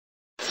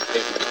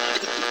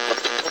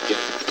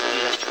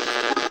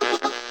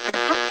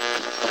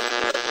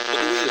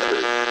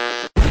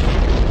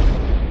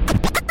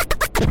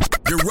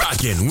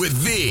rocking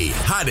with the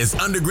hottest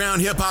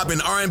underground hip-hop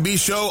and R&B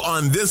show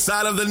on this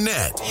side of the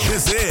net.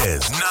 This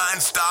is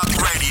NonStop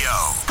Radio.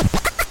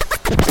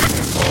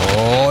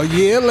 Oh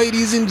yeah,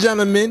 ladies and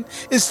gentlemen,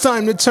 it's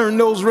time to turn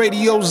those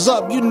radios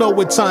up. You know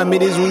what time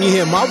it is when you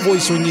hear my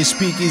voice on your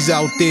speakers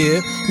out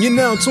there. You're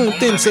now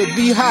tuned into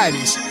the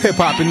hottest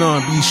hip-hop and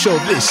R&B show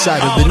this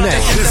side of the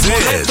net. This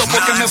is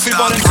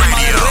NonStop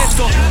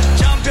Radio.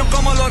 Champion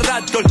como los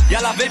Raptors y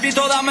a las baby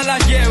todas me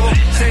las llevo.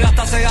 Se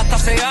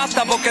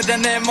gasta porque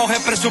tenemos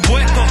el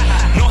presupuesto.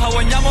 Nos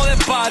adueñamos del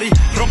party,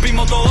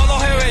 rompimos todos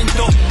los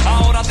eventos.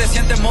 Ahora te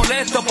sientes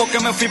molesto porque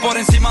me fui por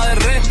encima del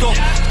resto.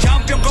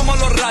 Champion como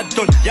los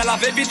Raptors y a las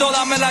baby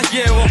todas me las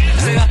llevo.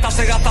 Se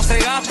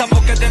gasta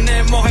porque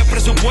tenemos el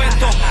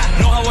presupuesto.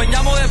 Nos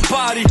adueñamos del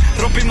party,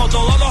 rompimos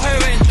todos los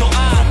eventos.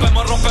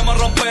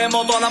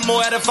 Rompemos, todas las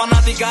mujeres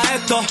fanáticas a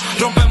esto.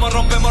 Rompemos,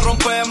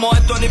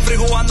 esto ni free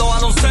jugando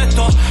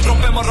baloncesto.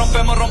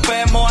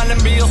 Rompemos, al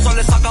envidioso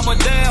le sacamos el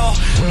dedo.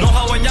 Nos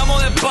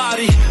adueñamos del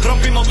party,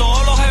 rompimos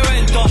todos los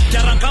eventos. Que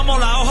arrancamos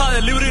la hoja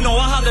del libro y no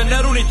vas a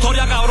tener una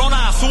historia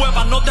cabrona. Sube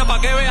pa'l norte pa'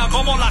 que vea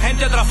cómo la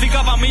gente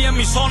trafica pa' mí en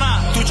mi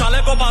zona. Tu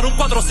chaleco para un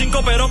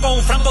 4-5 pero con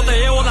un franco te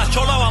llevo la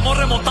chola. Vamos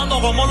remontando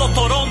como los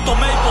Toronto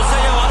Maple, se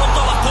llevaron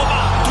todas las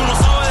copas. Tú no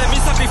sabes de mi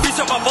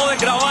sacrificio para poder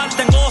grabar.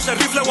 Tengo 12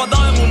 rifles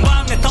guardados en un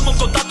van. Estamos en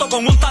contacto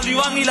con un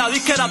talibán y la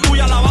disquera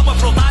tuya la vamos a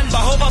explotar.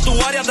 Bajo pa'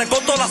 tu área, te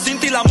corto la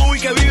cinta y la movie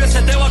que vive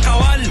se te va a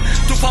acabar.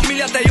 Tu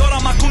familia te llora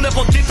más que un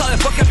deportista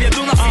después que pierde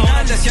una final.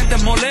 Ahora te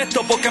sientes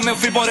molesto porque me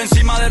fui por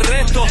encima del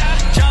resto.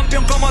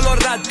 Champion como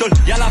los Raptors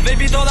y a las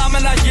baby todas me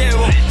las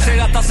llevo. Se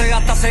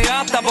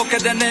gasta porque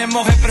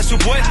tenemos el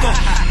presupuesto.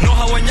 Nos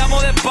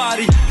adueñamos del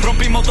party,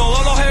 rompimos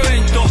todos los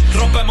eventos.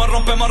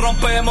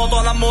 Rompemos,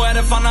 todas las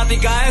mujeres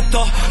fanáticas a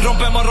esto.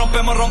 Rompemos,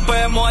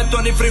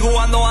 esto ni free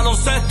jugando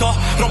baloncesto.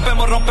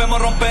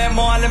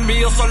 Rompemos, al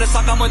envidioso le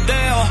sacamos el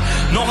dedo.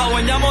 Nos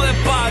adueñamos del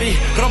party,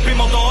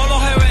 rompimos todos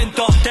los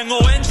eventos. Tengo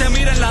 20,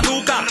 mira en la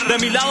nuca, de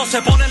mi lado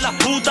se ponen las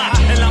putas.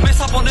 En la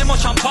mesa ponemos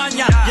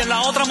champaña y en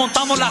la otra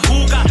montamos la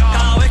juca.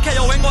 Cada vez que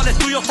yo vengo al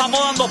estudio estamos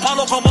dando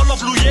palos como los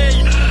Blue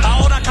Jays.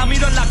 Ahora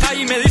camino en la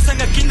calle y me dicen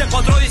el King de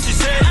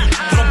 416.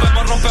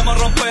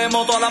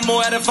 Rompemos, todas las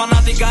mujeres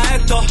fanáticas a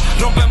esto.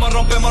 Rompemos,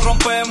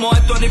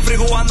 esto ni free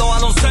jugando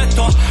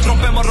baloncesto.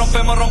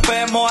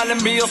 Rompemos, al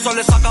envidioso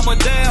le sacamos el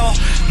dedo.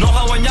 Nos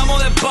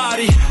adueñamos del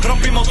party,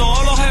 rompimos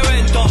todos los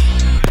eventos.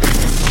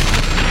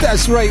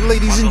 That's right,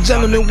 ladies and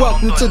gentlemen,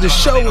 welcome to the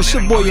show. It's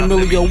your boy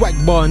Emilio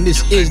Wackbar, and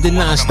this is the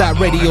NonStop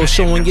Radio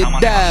Show on your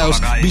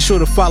dials. Be sure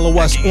to follow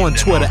us on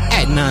Twitter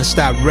at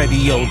NonStop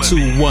Radio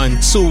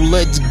 212.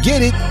 Let's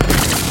get it.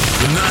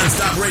 The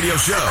NonStop Radio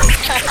Show.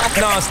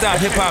 NonStop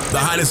Hip Hop. The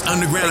hottest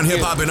underground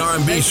hip hop and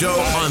R&B show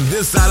on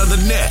this side of the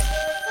net.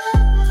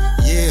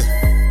 Yeah.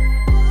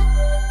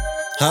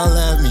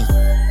 Holla at me.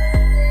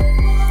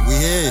 We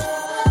here.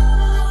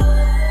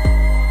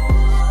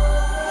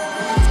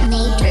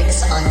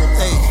 On the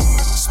hey,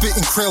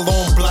 spitting krill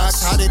on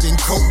blocks, hotter than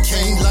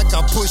cocaine. Like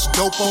I push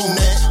dope on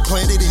that,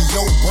 planted in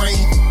your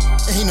brain.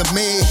 Ain't a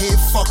man here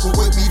fucking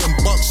with me, them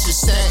bucks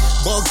just stack.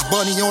 Bugs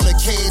Bunny on the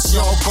cage,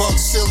 y'all bugs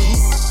silly.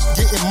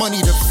 Getting money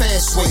the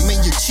fast way,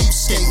 man, you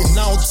cheapskating.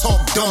 I don't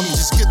talk dummy,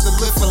 just get the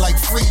lift for like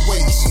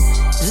freeways.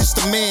 It's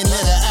the man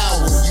of the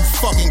hour, you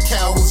fucking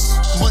cowards.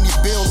 Money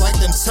bill like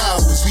them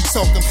towers, we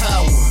talking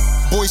power.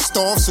 Boy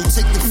starved, so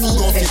take the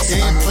food off your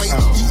damn plate.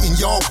 Eating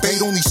y'all bait,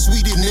 only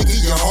sweetie nigga,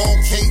 you all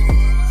cake.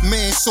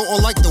 Man,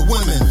 sorta like the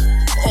women.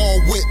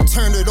 All whip,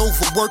 turn it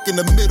over, work in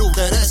the middle,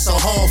 that's a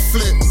hard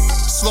flip.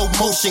 Slow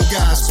motion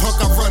guys, punk,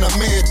 I run a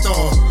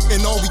marathon.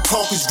 And all we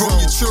talk is grown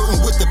your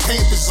children with the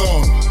Pampers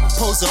on.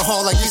 Posing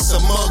hard like it's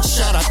a mug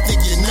shot, I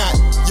think you're not.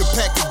 You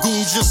pack of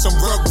goons, just some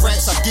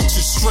rugrats, I get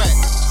you strapped.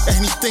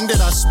 Anything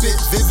that I spit,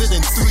 vivid in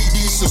 3D,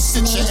 so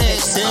sit your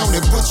ass down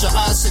and put your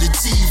eyes to the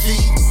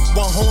TV.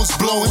 While horns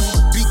blowing,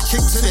 beat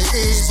kick to the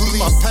ears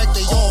bleed. My pack,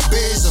 they all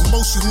bears, and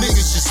most you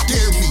niggas just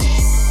stare me.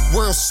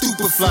 World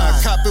stupid fly,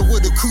 cop it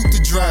with a coupe to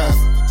drive.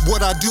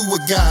 What I do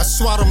with guys,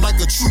 swat them like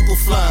a trooper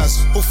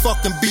flies. Oh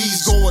fucking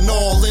bees going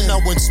all in.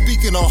 I went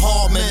speaking of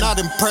hard men, not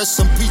impress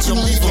some peach, I'm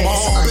leaving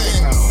all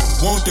bent.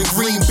 Want the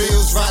green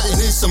bills,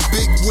 riding in some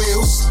big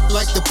wheels.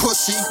 Like the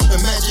pussy,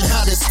 imagine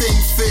how this thing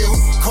feel.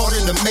 Caught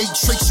in the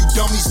matrix, you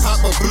dummies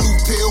pop a blue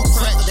pill.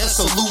 Crack, that's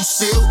a loose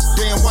seal.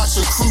 Damn, watch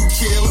a crew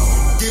kill.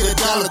 Get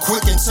 $1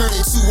 quick and turn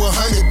it to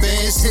 100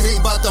 bands. It ain't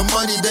about the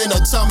money, then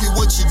tell me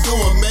what you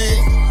doing,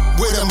 man.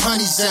 Where them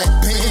honeys at?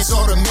 Bands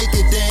ought to make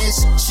it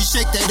dance. She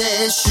shake that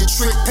ass, shit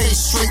trick, pay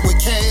straight with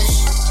cash.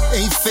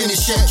 Ain't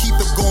finished yet, keep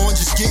it going,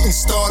 just getting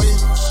started.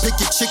 Pick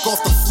your chick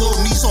off the floor,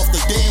 knees off the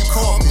damn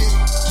carpet.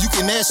 You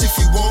can ask if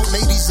you want,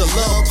 ladies, a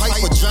love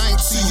pipe, a giant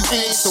to you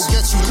ain't, so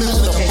get you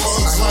living the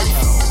bugs. life.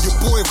 Your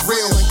boy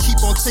real and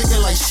keep on ticking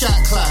like shot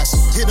clocks.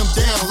 Hit him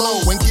down low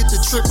and get the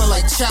tripping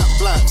like chop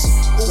blocks.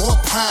 Or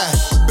up high,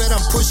 bet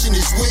I'm pushing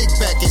his wig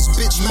back. His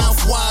bitch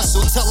mouth wide, so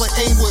tell her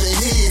aim with a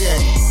head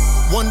at.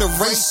 Won the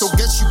race, so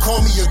guess you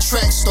call me a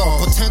track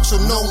star. Potential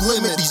no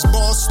limit, these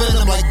balls spin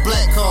them like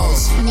black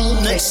cars.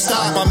 Next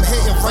stop, I'm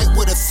hitting right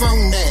where the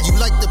throne at. You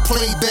like to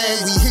play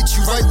bad, we hit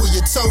you right where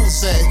your toes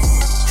at.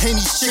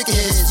 Henny's chicken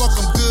heads, fuck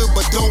them good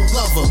but don't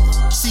love them.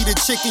 See the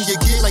chicken you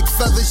get like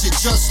feathers, you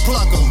just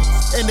pluck them.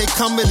 And they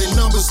come in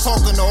numbers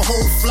talking a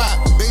whole flock.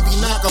 Baby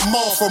knock them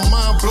off, from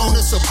mind blown,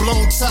 it's a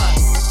blown top.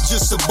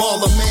 Just a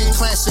baller, man,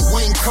 classic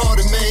Wayne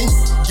Carter, man.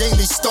 Game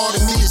they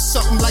started me is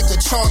something like a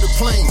charter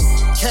plane.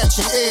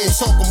 Catching air,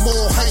 talking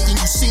more height than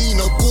you seen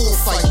a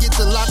bullfight. Get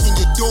the lock in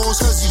your doors,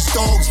 cause these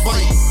dogs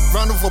bite.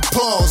 Round of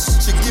applause,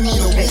 to give me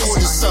an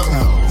award or something.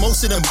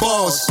 Most of them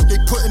bars,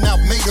 they putting out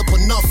made up or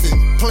nothing.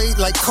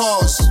 Played like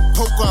cars,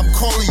 poker I'm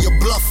calling you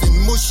bluffing.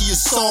 Mushy or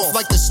soft,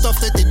 like the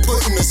stuff that they put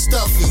in the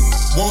stuffing.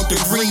 Want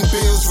the green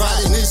bills,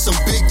 riding in some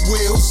big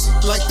wheels.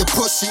 Like the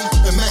pussy,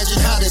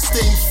 imagine how this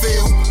thing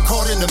feel.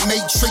 Caught in the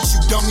matrix, you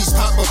dummies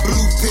pop a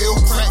blue pill.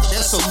 Crack,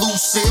 that's a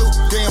loose seal.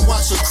 Damn,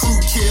 watch a crew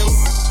kill.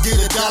 Get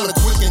 $1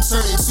 quick and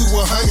turn it to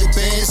 100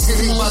 bands. Hit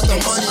it about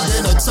the money,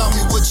 then tell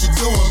me what you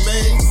doing,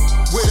 man.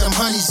 Where them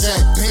honeys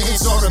at?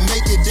 Bands ought to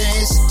make it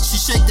dance. She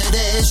shake that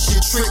ass, she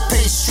trick,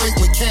 pay straight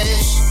with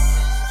cash.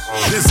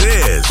 This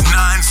is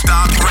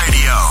NonStop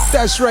Radio.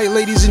 That's right,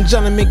 ladies and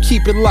gentlemen,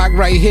 keep it locked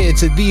right here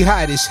to the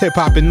hottest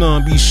hip-hop and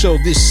R&B show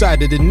this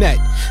side of the net.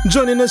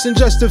 Joining us in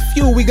just a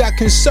few, we got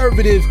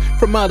Kunservative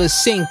from out of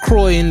St.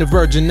 Croix in the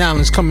Virgin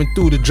Islands coming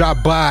through to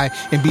drop by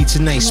and be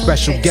tonight's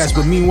special guest.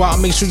 But meanwhile,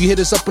 make sure you hit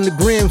us up on the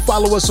gram.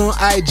 Follow us on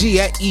IG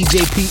at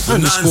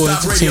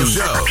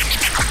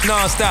EJP_entertainment.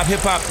 Non-stop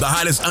hip-hop, the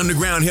hottest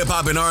underground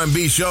hip-hop and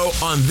R&B show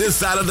on this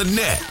side of the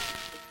net.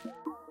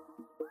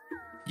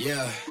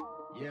 Yeah.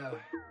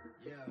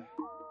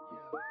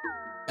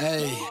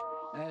 Hey,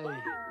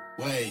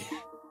 wait,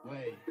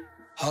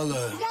 hold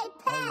up.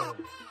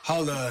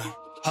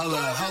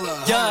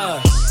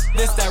 Yeah,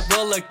 this that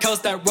roller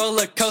coaster,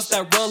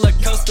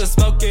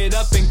 smoke it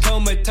up and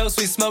comatose.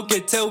 We smoke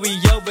it till we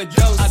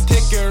overdose. I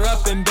pick her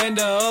up and bend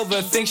her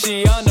over, think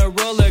she on a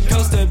roller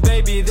coaster,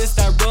 baby. This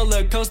that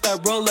roller coaster.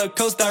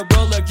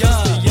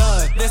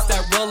 Yeah, this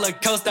that roller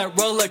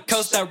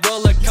coaster,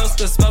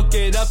 smoke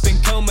it up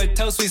and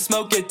comatose. We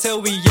smoke it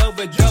till we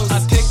overdose. I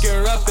pick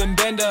her up and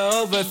bend her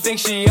over, think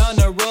she on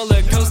a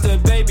roller coaster,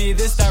 baby.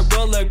 This that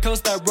roller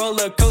coaster.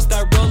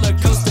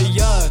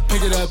 Yeah,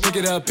 pick it up,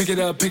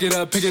 baby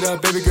girl,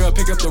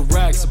 pick up the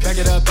racks. Back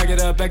it up.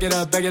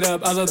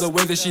 I love the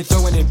way that she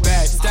throwing it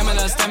back.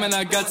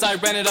 Stamina, guts, I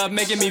ran it up,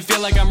 making me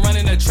feel like I'm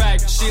running a track.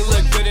 She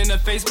look good in the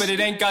face, but it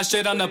ain't got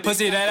shit on the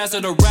pussy, that ass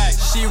or the rack.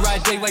 She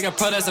ride dick like a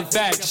pro, that's a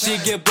fact. She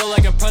get blow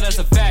like a pro, that's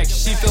a fact.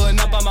 She filling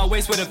up on my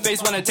waist with a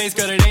face, wanna taste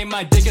good, it ain't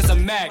my dick, it's a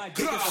Mac.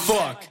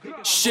 Fuck,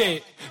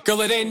 shit,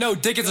 girl, it ain't no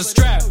dick, it's a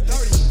strap.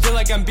 Feel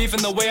like I'm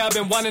beefing the way I've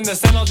been wanting to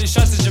send all these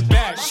shots at your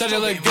back. Shut it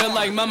look good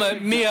like Mama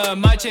Mia.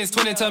 My chain's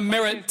twin into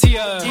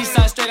Maratia.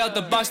 Eastside straight out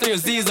the box, throw your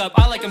Z's up.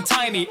 I like them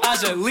tiny,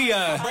 Aja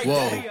Leah.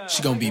 Whoa,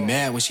 she gon' be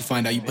mad when she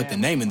find out you put the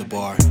name in the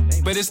bar.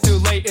 But it's too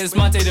late, it's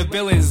Monte the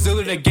villain.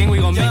 Zulu the gang, we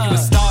gon' make you a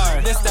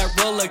star. This that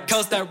roller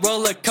coaster,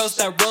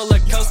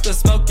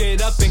 smoke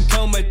it up and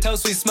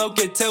comatose. We smoke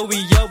it till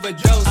we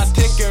overdose. I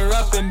pick her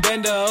up and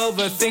bend her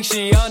over, think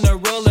she on a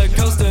roller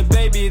coaster,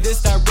 baby.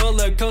 This that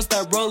roller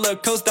coaster.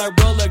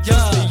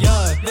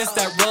 Yeah, this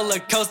that roller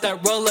coaster,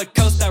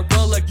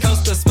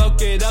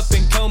 smoke it up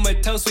and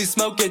comatose. We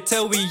smoke it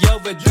till we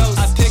overdose.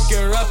 I pick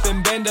her up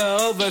and bend her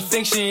over,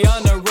 think she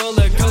on a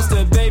roller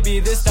coaster, baby.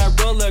 This that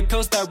roller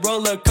coaster,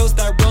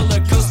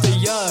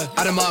 yeah.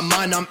 Out of my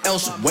mind, I'm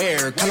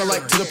elsewhere. Kinda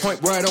like to the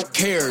point where I don't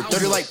care.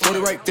 30 like 40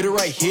 right, fit it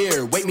right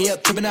here. Wake me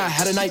up, tripping, I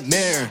had a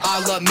nightmare. I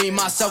love me,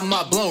 myself, and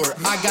my blower.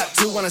 I got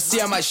two, wanna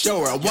see, I might show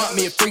her. I want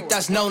me a freak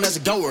that's known as a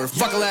goer.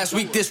 Fuck her last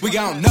week, this week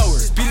I don't know her.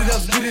 Speed it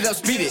up,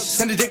 speed it.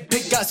 Send a dick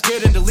pic, got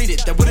scared and delete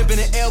it. That would've been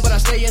an L, but I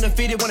stay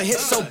undefeated. Wanna hit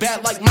so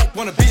bad, like Mike,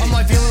 wanna beat it. I'm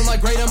like feeling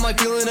like great, I'm like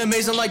feeling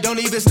amazing. Like don't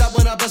even stop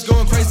when I bust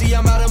going crazy.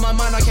 I'm out of my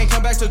mind, I can't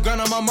come back to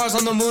ground. I'm on Mars,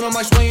 on the moon, I'm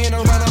like swinging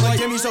around. I'm like,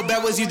 damn, you so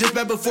bad, was you this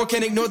bad before?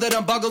 Can't ignore that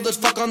I'm boggled. Let's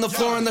fuck on the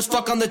floor and let's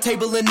fuck on the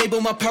table. Enable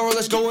my power,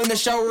 let's go in the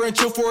shower and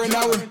chill for an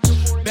hour.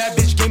 Bad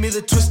bitch gave me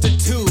the twisted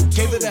two.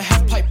 Gave it a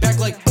half pipe back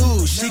like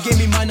ooh. She gave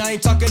me mine, I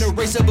ain't talking to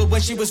racer, but when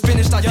she was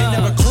finished, I didn't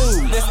have a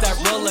clue. This that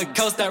roller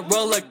coaster,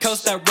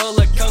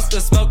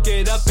 smoke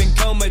it up and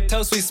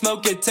comatose. We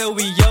smoke it till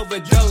we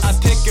overdose. I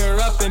pick her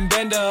up and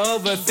bend her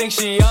over, think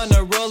she on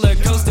a roller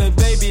coaster,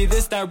 baby.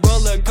 This that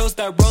roller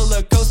coaster.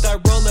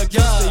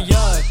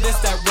 Yeah, this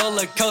that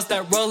roller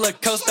coaster,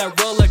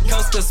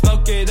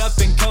 smoke it up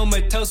and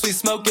comatose. We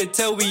smoke it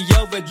till we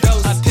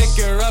overdose. I pick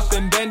her up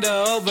and bend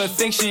her over,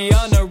 think she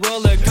on a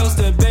roller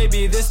coaster,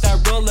 baby. This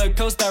that roller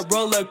coaster,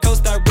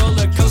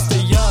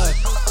 yeah.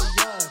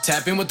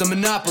 Tap in with the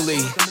Monopoly.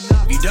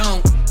 If you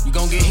don't, you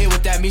gon' get hit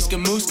with that Miska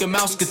Muska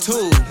Mouska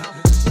tool.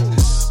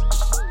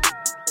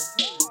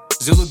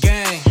 Zulu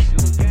gang,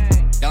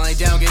 y'all ain't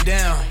down, get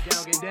down.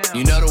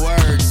 You know the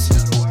words.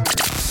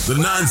 The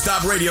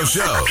NonStop Radio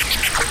Show.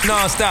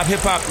 Non-stop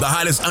hip-hop. The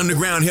hottest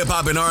underground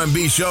hip-hop and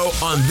R&B show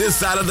on this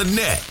side of the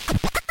net.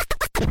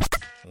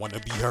 Want to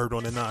be heard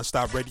on the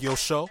NonStop Radio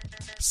Show?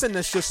 Send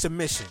us your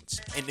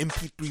submissions in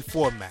MP3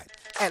 format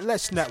at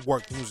Let's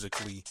Network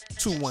Musically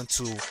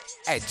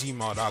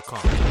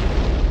 212@gmail.com.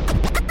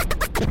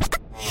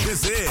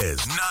 This is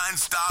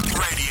NonStop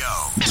Radio.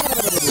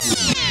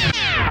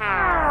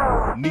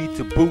 Need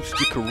to boost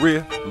your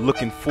career?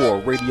 Looking for a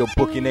radio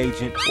booking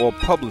agent or a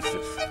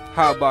publicist?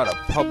 How about a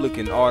public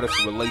and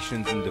artist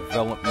relations and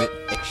development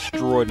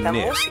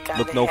extraordinaire?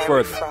 Look no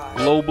further.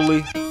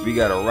 Globally, we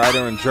got a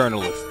writer and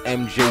journalist,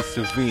 MJ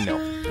Savino,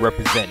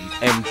 representing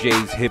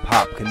MJ's Hip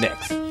Hop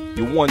Connects.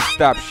 Your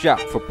one-stop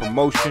shop for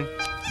promotion,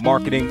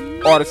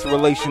 marketing, artist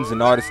relations,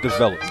 and artist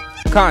development.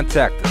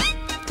 Contact us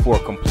for a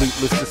complete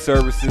list of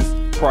services,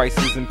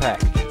 prices, and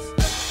packages.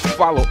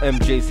 Follow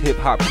MJ's Hip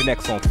Hop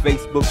Connects on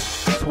Facebook,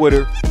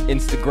 Twitter,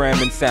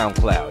 Instagram, and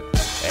SoundCloud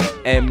at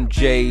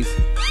MJ's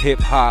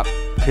Hip Hop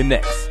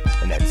Connects,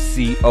 and that's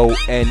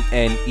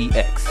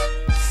CONNEX.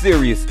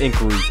 Serious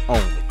inquiries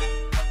only.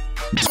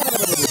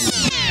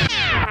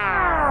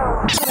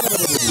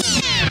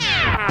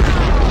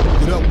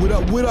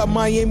 What up,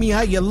 Miami?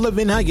 How you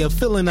living? How you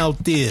feeling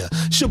out there?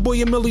 It's your boy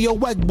Emilio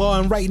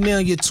Wegbar, and right now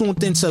you're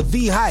tuned into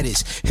the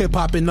hottest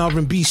hip-hop and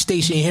R&B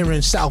station here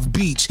in South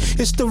Beach.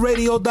 It's the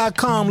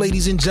radio.com,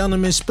 ladies and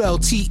gentlemen,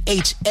 spelled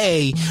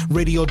THA,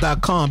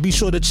 radio.com. Be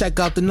sure to check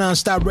out the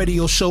NonStop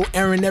Radio Show,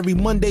 airing every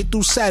Monday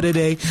through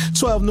Saturday,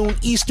 12 noon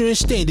Eastern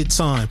Standard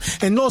Time.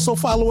 And also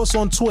follow us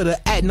on Twitter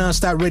at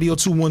NonStop Radio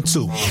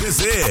 212.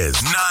 This is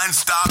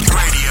NonStop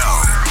Radio.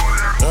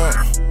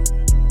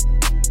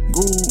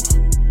 Groove.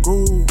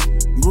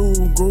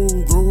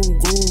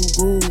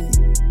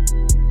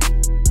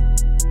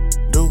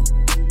 Do.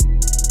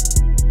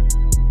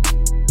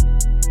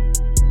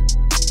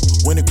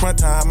 When it crunch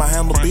time, I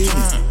handle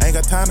business. Ain't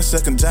got time to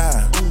second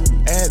job.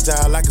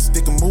 Agile like a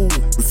stick and move.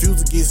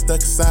 Refuse to get stuck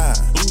inside.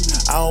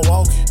 I was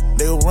walking,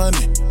 they were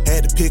running.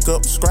 Had to pick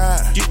up the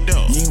scribe. You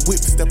ain't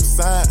with me, step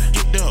aside.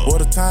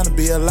 What a time to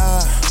be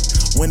alive.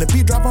 When the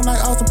beat drop on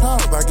like Austin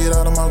Powers, I get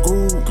out of my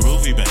groove.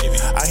 Groovy, baby.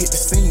 I hit the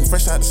scene,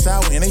 fresh out the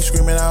shower, and they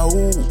screaming out,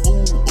 ooh,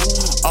 ooh,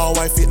 ooh. All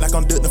white fit like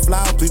I'm Dick the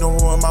Flower, please don't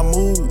ruin my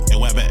mood.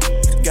 And what back?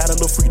 Got a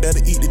little freak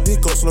that'll eat the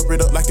dick up, slurp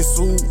it up like it's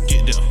soup.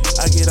 Get down.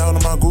 I get out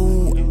of my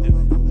groove.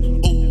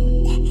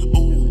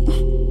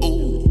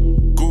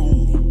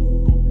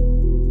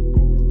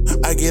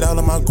 I get out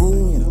of my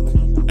groove.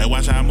 Hey,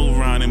 watch how I move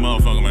around that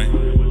motherfucker, man.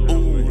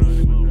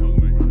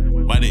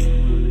 Ooh. Why that?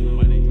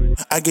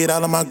 I get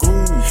out of my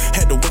groove.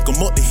 Had to wake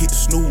them up, they hit the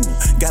snooze.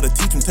 Gotta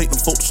teach them, take them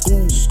folk to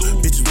school.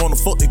 Bitches wanna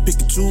fuck, they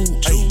pick and choose.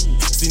 Ay,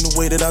 seen the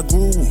way that I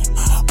grew.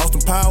 Austin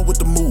Power with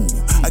the move.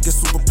 I get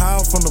superpower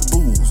from the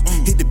booze.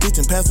 Hit the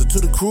bitch and pass her to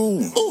the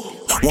crew.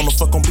 Wanna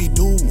fuck on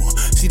B-Dude.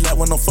 She like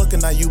when I'm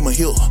fucking, I use my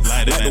hip.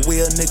 Like the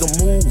way a nigga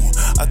move.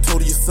 I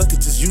told her you suck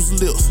it, just use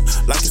the lips.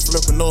 Like it's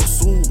slurping up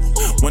soup.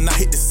 When I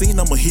hit the scene,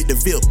 I'ma hit the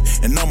VIP.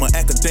 And I'ma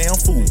act a damn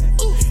fool.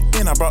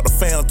 Then I brought the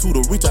fan to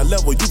the reach our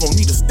level, you gon'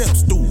 need a step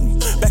stool.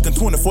 Back in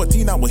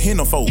 2014, I was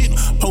hitting folk.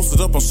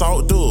 Posted up on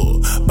Salt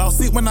Dub. Bout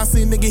sick when I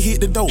see nigga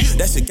hit the dope.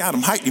 That shit got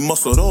him hyped, he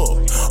muscled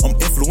up. I'm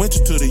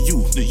influential to the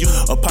youth.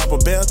 A Papa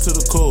Bear to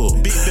the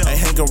club.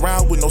 Ain't hang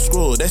around with no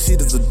scrub. That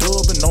shit is a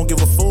dub and don't give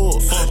a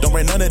fuck. Don't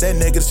bring none of that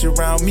negative shit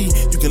around me.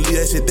 You can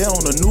leave that shit there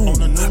on the news.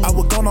 I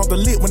was gone off the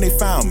lit when they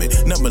found me.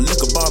 Nothing but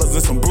liquor bottles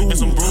and some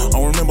brews. I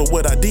don't remember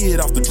what I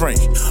did off the drink.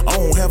 I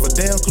don't have a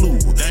damn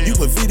clue. You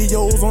put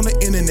videos on the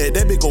internet,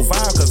 that bitch go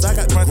viral, cause I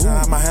got my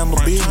time, I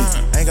handle business.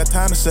 Ain't got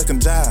time to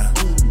second job.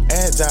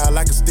 Agile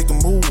like a stick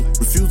and move.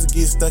 Refuse to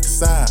get stuck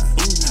inside.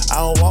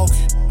 I was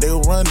walking, they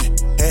were running.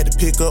 Had to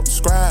pick up the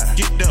scribe.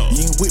 You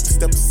ain't with me,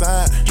 step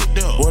aside.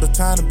 What a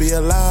time to be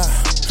alive.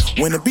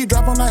 When the beat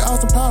drop on like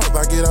Austin Powers,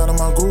 I get out of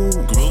my groove.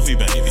 Groovy,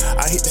 baby.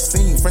 I hit the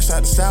scene, fresh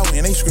out the shower,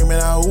 and they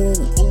screaming out, ooh,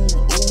 ooh,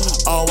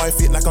 ooh. All white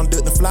fit like I'm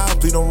Dick the Flower,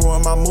 please don't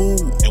ruin my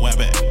mood. And what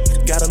back?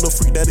 Got a little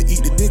freak that'll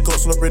eat the dick up,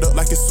 slurp it up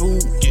like it's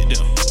soup. Get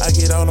down. I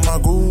get out of my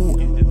groove.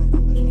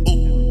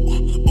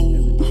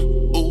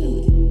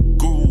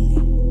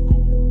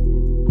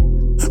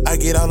 I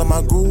get out of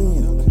my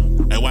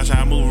groove. Hey, watch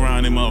how I move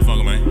around that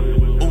motherfucker, man.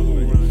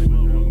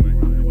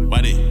 Ooh.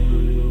 Why that?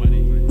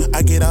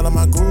 I get out of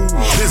my groove.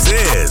 This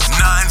is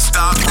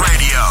NonStop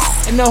Radio.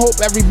 And I hope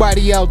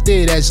everybody out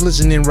there that's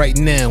listening right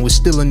now is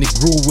still in the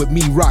groove with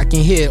me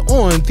rocking here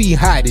on the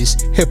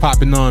hottest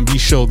hip-hop and R&B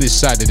show this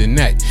side of the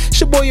net. It's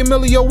your boy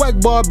Emilio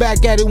Wegbar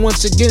back at it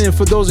once again. And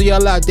for those of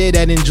y'all out there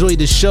that enjoy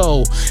the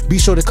show, be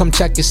sure to come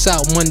check us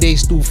out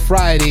Mondays through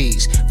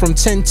Fridays from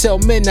 10 till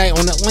midnight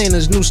on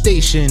Atlanta's new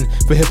station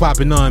for hip-hop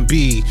and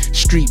R&B,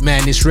 Street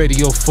Madness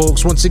Radio,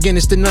 folks. Once again,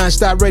 it's the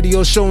NonStop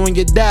Radio show on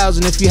your dials.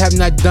 And if you have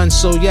not done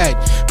so yet,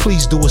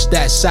 please do us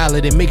that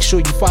solid and make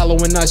sure you're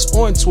following us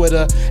on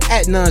Twitter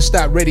at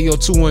NonStop Radio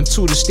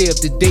 212 to stay up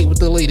to date with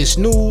the latest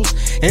news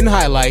and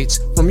highlights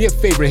from your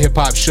favorite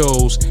hip-hop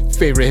show's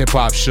favorite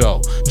hip-hop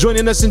show.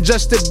 Joining us in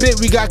just a bit,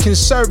 we got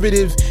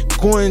Kunservative,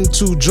 going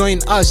to join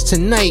us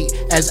tonight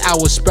as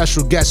our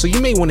special guest. So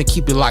you may want to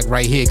keep it locked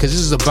right here because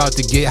this is about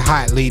to get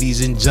hot,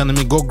 ladies and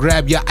gentlemen. Go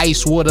grab your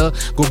ice water.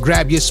 Go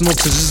grab your smoke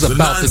because this is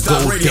about to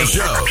go Radio down.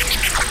 Show.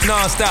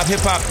 Non-stop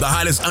hip-hop. The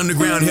hottest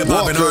underground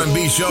hip-hop and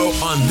R&B show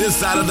on this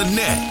side of the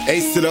net.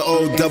 Ace to the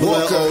O, double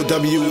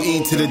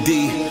L-O-W-E to the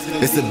D.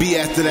 It's the B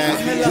after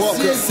that.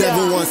 Walker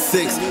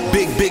 716,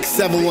 big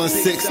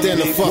 716. Stand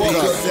the fuck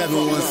up.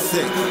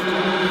 716.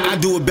 I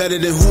do it better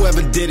than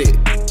whoever did it.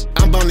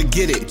 I'm bound to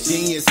get it.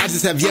 Genius. I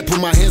just have yet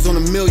put my hands on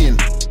 $1 million.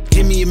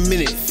 Give me a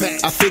minute.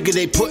 I figure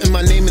they putting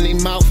my name in their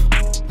mouth.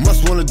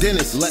 Must want a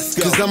dentist. Let's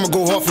go. Cause I'ma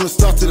go hard from the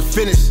start to the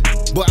finish.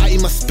 But I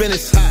eat my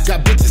spinach.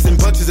 Got bitches and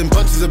bunches of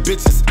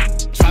bitches.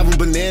 Driving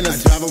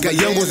bananas. Got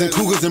young boys and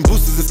cougars and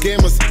boosters and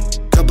scammers.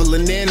 Couple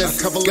of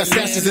nanas. Got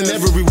stashes in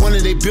every one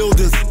of they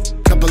buildings.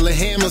 Couple of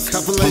hammers.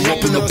 Pull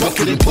up in the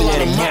bucket and pull out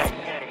a mop.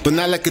 But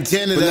not like a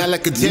janitor. Nah, I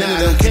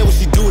don't care what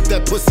she do with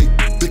that pussy.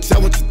 Bitch, I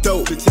want your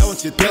dope.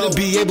 Better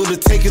be able to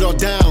take it all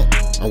down.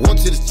 I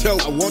want you to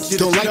choke.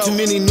 Don't like too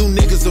many new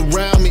niggas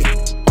around me.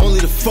 Only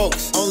the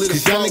folks.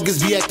 Cause y'all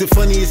niggas be acting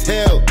funny as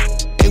hell.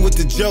 Ain't with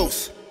the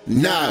jokes.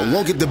 Nah,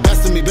 won't get the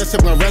best of me. Best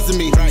check my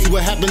resume. See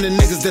what happened to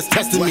niggas that's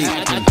testing me.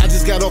 I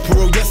just got off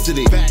parole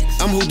yesterday.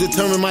 I'm who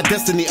determined my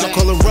destiny. I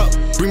call her up.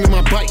 Bring me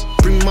my bike.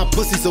 Bring me my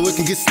pussy so it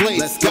can get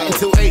slayed. Got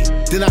until 8.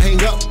 Then I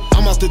hang up.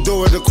 I'm out the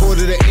door at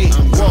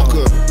 7:45.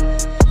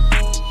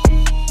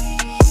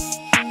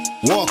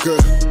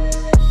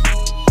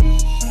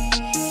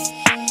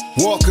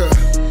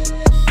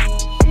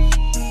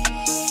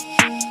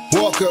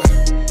 Walker.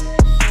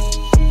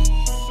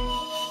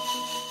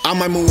 I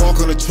might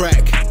moonwalk on the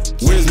track.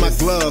 Where's my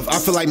glove? I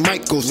feel like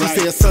Michael. She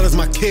say her son is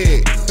my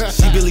kid.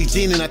 She Billie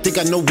Jean and I think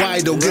I know why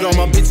though. Get all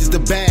my bitches the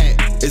bag.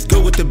 It's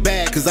good with the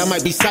bag cause I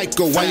might be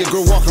psycho. Why your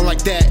girl walking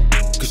like that?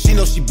 Cause she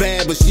know she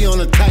bad but she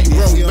on a tight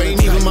rope.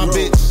 Ain't even my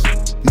bitch.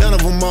 None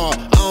of them are.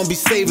 I don't be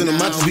saving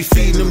them. I just be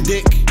feeding them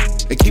dick.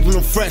 And keeping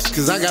them fresh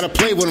cause I gotta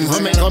play with them.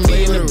 Her man got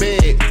me in the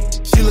bed.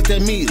 She looked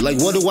at me like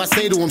what do I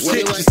say to him?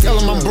 Shit, just tell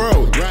him I'm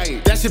broke.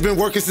 That shit been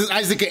working since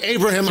Isaac and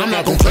Abraham. I'm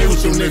not gonna play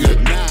with your nigga.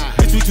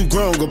 Bitch, we too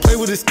grown. Go play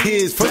with his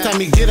kids. First time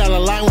he get out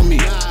of line with me.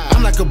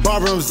 I'm like a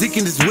barber, I'm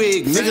zeeking this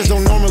wig. Niggas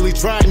don't normally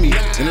try me.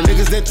 And the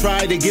niggas that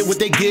try, they get what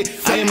they get.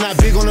 I am not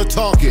big on the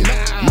talking.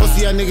 Most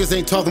of y'all niggas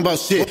ain't talking about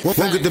shit. Won't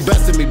get the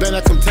best of me, better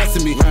not come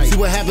testing me. See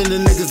what happened to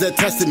niggas that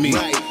tested me.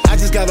 I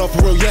just got off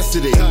parole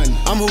yesterday.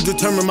 I'm who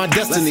determined my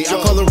destiny.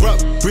 I call her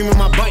up, bring me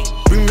my bike.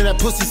 Bring me that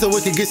pussy so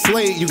it can get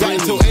slayed. You got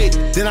until 8,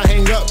 then I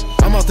hang up.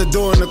 I'm out the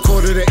door in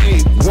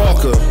 7:45.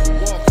 Walker.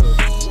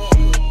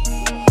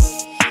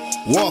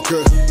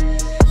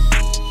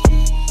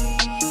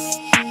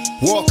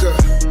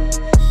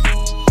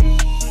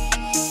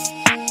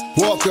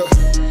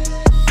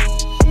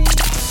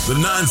 The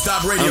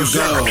Non-Stop Radio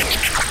Show.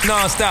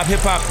 Non-stop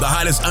hip-hop. The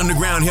hottest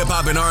underground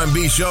hip-hop and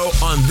R&B show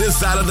on this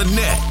side of the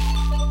net.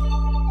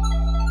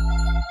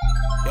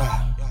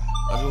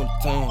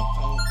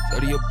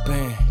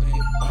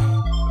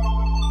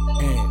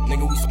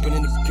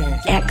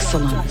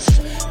 Excellence.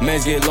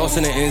 Mans get lost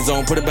in the end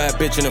zone, put a bad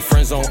bitch in the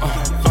friend zone.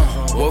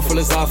 World full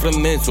is off for the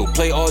mental.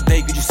 Play all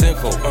day, get you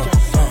sinful.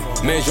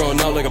 Man's drawn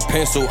out like a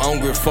pencil. I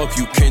don't give a fuck,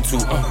 you kin to.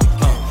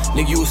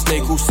 Nigga, you a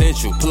snake, who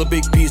sent you? Pull a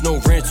big piece, no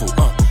rental.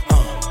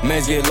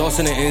 Mans get lost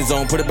in the end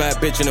zone, put a bad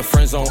bitch in the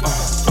friend zone.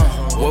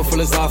 World full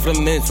is off for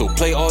the mental.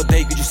 Play all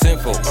day, get you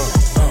sinful.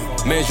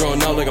 Man's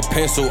drawn out like a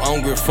pencil. I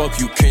don't give a fuck,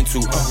 you kin to.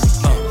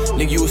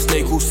 Nigga, you a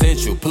snake, who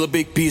sent you? Pull a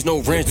big piece,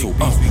 no rental.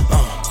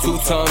 2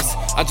 times,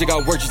 I just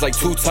got work just like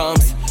 2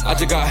 times. I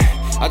just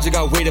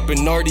got weight up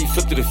in Nardi,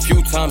 flipped it a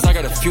few times. I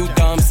got a few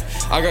dimes.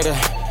 I got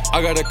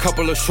a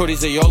couple of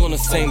shorties, they all on the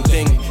same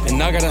thing.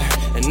 And I got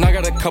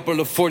a couple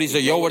of 40s,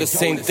 they all are the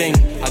same thing.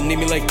 I need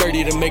me like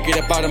 30 to make it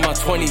up out of my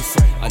 20s.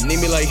 I need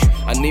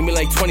me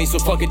like 20, so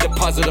fuck it,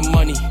 deposit the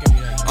money.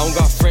 I don't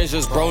got friends,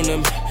 just grown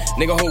them.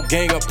 Nigga, whole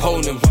gang up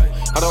on him.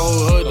 All the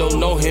whole hood don't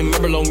know him.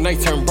 Remember long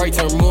night turn bright,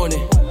 turn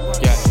morning.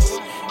 Yeah.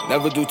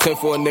 Never do 10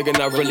 for a nigga,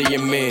 not really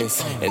your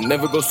mans. And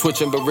never go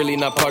switching, but really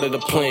not part of the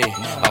plan.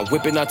 I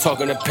whip it, not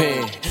talking a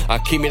pen. I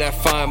keep me that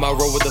fine, I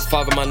roll with the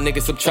 5 of my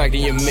niggas,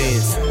 subtracting your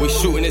mans. We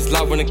shooting this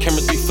loud when the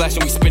cameras be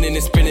flashing, we spinning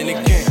and spinning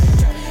again.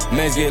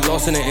 Mans get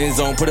lost in the end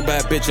zone, put a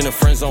bad bitch in the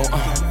friend zone.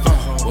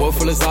 World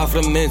full is off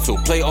for the mental.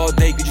 Play all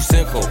day, get you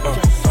sinful.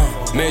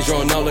 Man's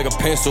drawn out like a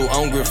pencil. I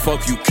don't give a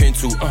fuck, you kin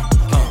to.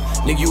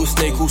 Nigga, you a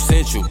snake, who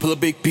sent you? Pull a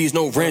big piece,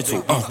 no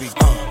rental.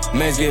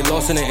 Mans get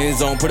lost in the end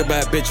zone, put a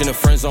bad bitch in the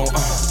friend zone.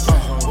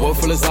 World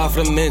full is off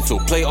for the mental.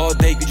 Play all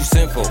day, get you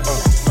sinful.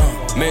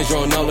 Man's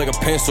drawn out like a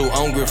pencil. I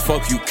don't give a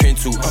fuck, you kin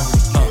to.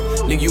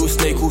 Nigga, you a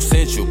snake, who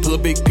sent you? Pull a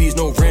big piece,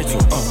 no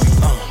rental.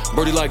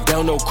 Birdie like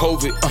down, no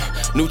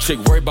COVID. New chick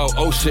worry about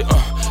oh shit.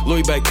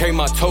 Louis back carry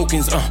my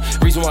tokens.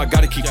 Reason why I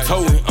gotta keep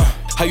towing.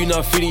 How you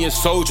not feeding your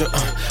soldier?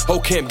 Whole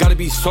camp gotta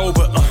be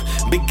sober.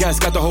 Big guys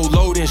got the whole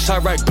load in.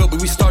 Shot right good,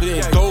 but we started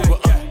in Dover.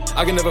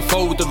 I can never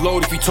fold with the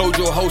load. If he told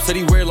you a hoe, said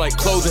he wear like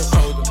clothing.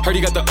 Heard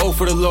he got the O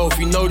for the low. If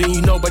you know, then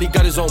you know, but he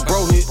got his own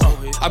bro hit.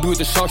 I be with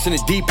the sharks in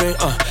the deep end.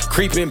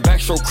 Creeping,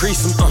 backstroke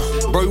creasing.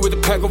 Bro, you with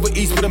the pack over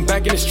east, put him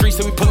back in the streets,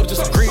 and we pull up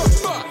just to greet him.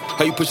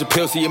 How you push a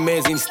pill, see your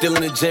mans ain't still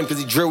in the gym, cause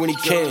he drill when he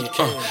can.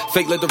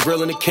 Fake like the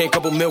real in the can,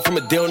 couple mil from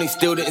a deal and he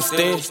still didn't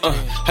stand.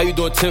 How you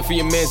doing 10 for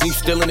your mans and you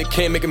still in the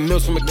can, making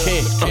meals from a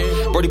can.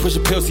 Brody push a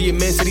pill, see your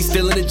man said he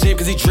still in the gym,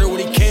 cause he drill when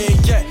he can,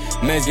 yeah.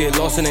 Mans get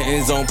lost in the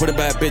end zone, put a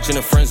bad bitch in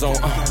the friend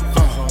zone.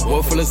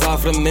 What full is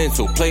off for the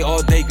mental, play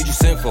all day, cause you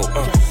sinful.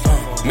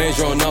 Mans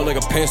drawing out like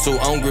a pencil,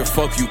 I don't give a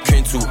fuck you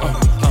kin to.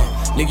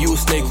 Nigga, you a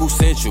snake, who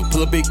sent you?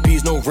 Pull a big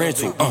piece, no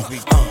rental.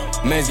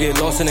 Mans get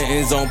lost in the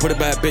end zone, put a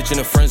bad bitch in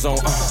the friend zone.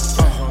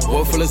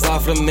 What full is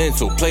off for the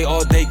mental, play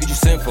all day, cause you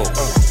sinful.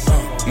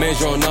 Mans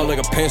drawing out like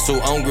a pencil,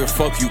 I don't give a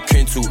fuck you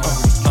kin to.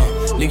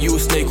 Nigga, you a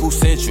snake, who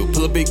sent you?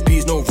 Pull a big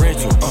piece, no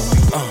rental.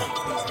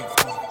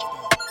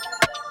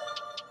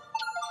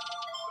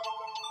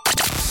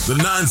 The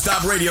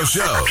NonStop Radio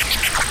Show.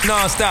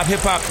 NonStop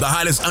Hip Hop. The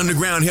hottest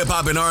underground hip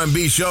hop and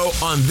R&B show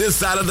on this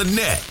side of the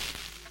net.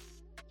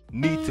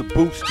 Need to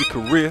boost your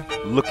career?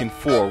 Looking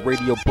for a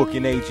radio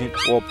booking agent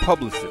or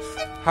publicist?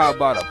 How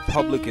about a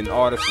public and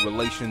artist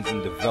relations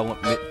and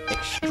development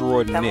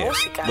extraordinaire?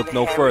 Look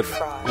no further.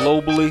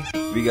 Globally,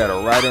 we got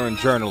a writer and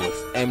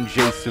journalist,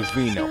 MJ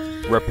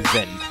Savino,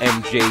 representing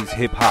MJ's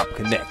Hip Hop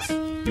Connects.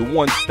 Your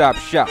one-stop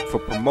shop for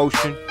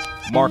promotion,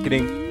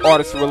 marketing,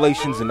 artist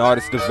relations, and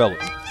artist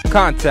development.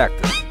 Contact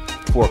us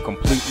for a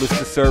complete list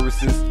of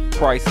services,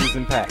 prices,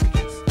 and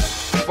packages.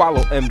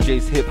 Follow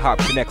MJ's Hip Hop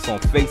Connects on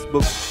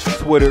Facebook,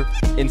 Twitter,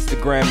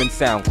 Instagram, and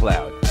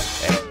SoundCloud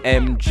at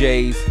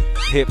MJ's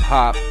Hip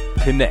Hop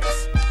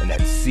Connects, and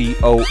that's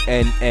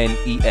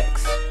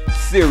CONNEX.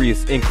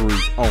 Serious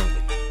inquiries only.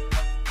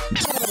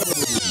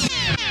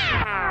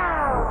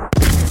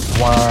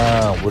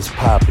 Wow, what's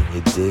poppin',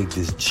 you dig?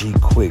 This G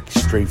Quick,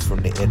 straight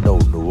from the NO,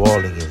 New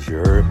Orleans, you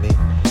heard me?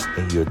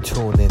 And you're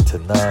tuned into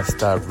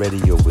NonStop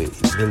Radio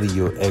with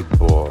Emilio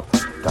Egbar,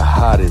 the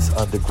hottest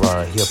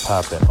underground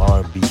hip-hop and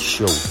R&B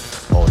show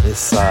on this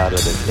side of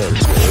the net.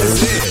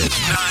 This is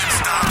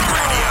NonStop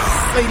Radio.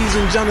 Ladies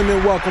and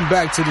gentlemen, welcome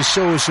back to the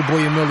show. It's your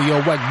boy Emilio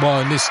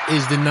Egbar, and this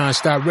is the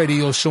NonStop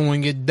Radio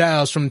showing your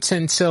dials from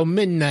 10 till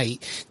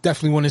midnight.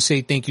 Definitely want to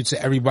say thank you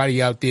to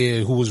everybody out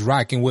there who was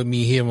rocking with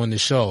me here on the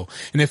show.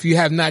 And if you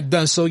have not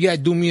done so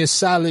yet, do me a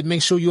solid.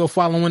 Make sure you are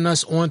following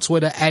us on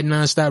Twitter at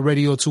NonStop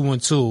Radio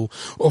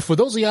 212. Or for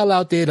those of y'all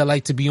out there that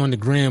like to be on the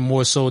gram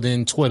more so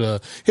than Twitter,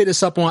 hit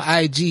us up on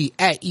IG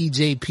at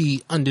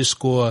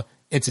EJP_entertainment.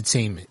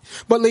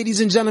 But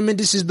ladies and gentlemen,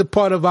 this is the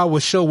part of our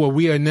show where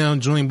we are now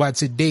joined by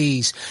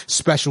today's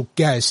special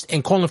guest,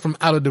 and calling from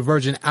out of the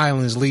Virgin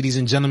Islands. Ladies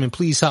and gentlemen,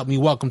 please help me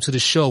welcome to the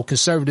show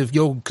Kunservative.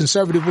 Yo,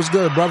 Kunservative, what's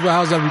good, brother?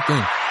 How's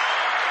everything?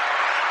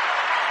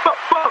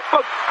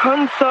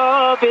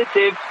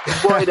 Conservative,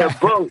 boy, the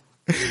boat.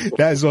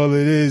 That's all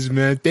it is,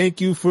 man.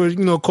 Thank you for,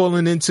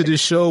 calling into the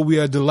show. We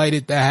are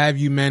delighted to have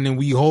you, man, and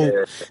we hope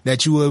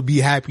that you will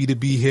be happy to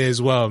be here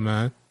as well,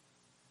 man.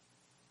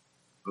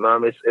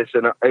 Mom, it's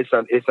an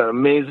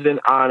amazing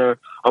honor.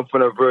 I'm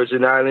from the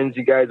Virgin Islands.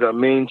 You guys are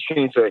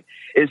mainstream, so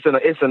it's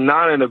an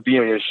honor to be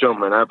on your show,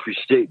 man. I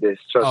appreciate this.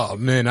 Trust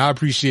me. Man, I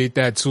appreciate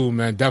that too,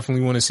 man.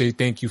 Definitely want to say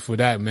thank you for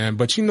that, man.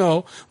 But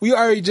we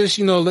already just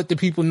let the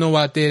people know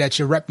out there that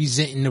you're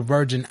representing the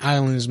Virgin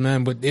Islands,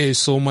 man. But there's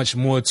so much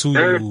more to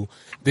you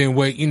than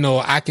what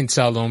I can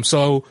tell them.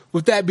 So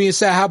with that being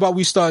said, how about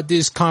we start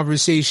this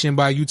conversation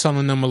by you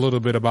telling them a little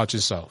bit about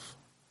yourself?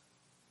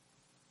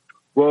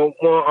 Well,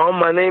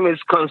 my name is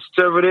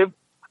Kunservative.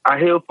 I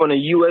hail from the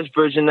U.S.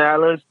 Virgin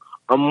Islands.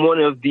 I'm one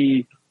of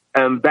the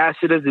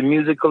ambassadors, the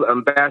musical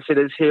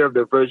ambassadors here of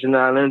the Virgin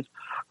Islands.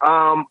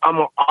 I'm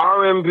an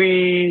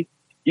R&B,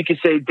 you can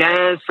say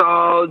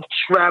dancehall,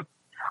 trap.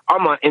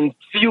 I'm an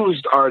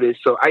infused artist,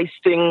 so I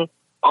sing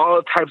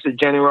all types of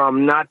genre.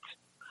 I'm not,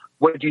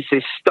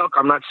 stuck.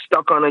 I'm not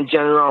stuck on a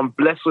genre. I'm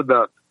blessed with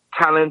the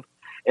talent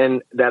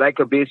and that I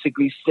could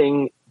basically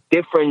sing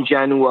different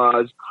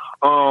genres.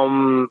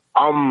 I'm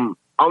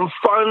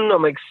fun.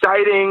 I'm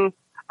exciting.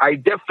 I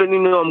definitely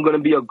know I'm going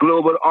to be a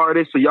global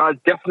artist, so y'all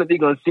definitely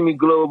going to see me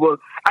global.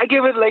 I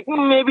give it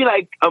maybe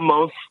a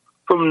month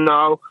from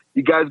now.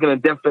 You guys going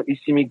to definitely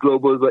see me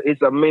global, but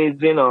it's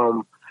amazing.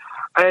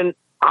 And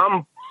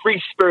I'm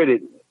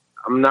free-spirited.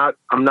 I'm not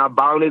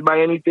bounded by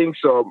anything,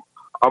 so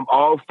I'm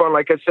all fun,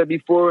 like I said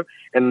before,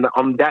 and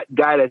I'm that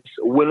guy that's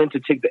willing to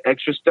take the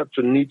extra step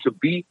to need to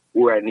be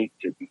where I need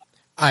to be.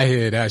 I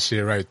hear that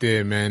shit right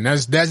there, man.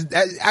 That's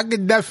I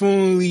could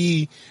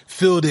definitely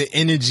feel the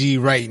energy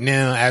right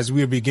now as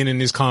we're beginning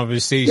this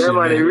conversation. Yeah,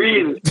 man,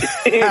 real.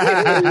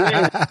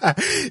 Yeah,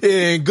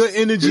 good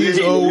energy is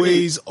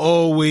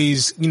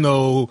always,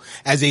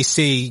 as they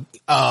say,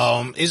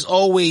 it's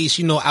always,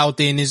 out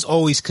there, and it's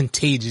always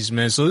contagious,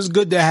 man. So it's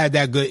good to have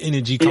that good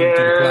energy coming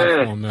to the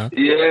platform, man.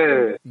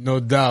 Yeah. No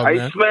doubt, man.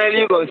 I smile,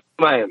 you gonna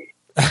smile.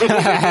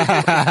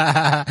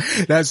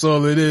 That's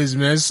all it is,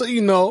 man. So,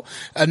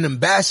 an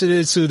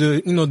ambassador to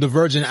the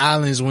Virgin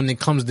Islands when it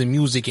comes to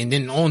music. And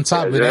then on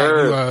top of that,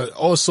 you are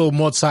also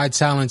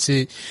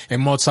multi-talented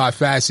and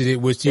multifaceted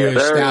with your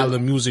style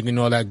of music and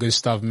all that good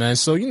stuff, man.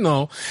 So,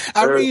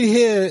 I read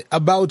here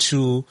about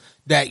you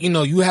that,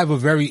 you have a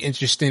very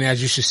interesting,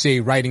 as you should say,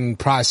 writing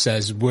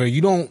process where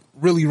you don't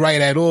really write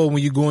at all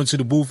when you go into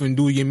the booth and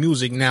do your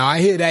music. Now, I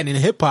hear that in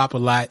hip hop a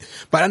lot,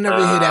 but I never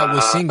hear that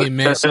with singing,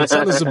 man. So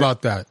tell us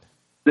about that.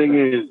 Thing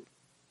is,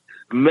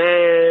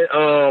 man,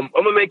 I'm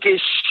gonna make it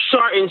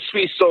short and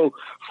sweet. So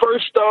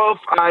first off,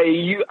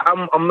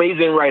 I'm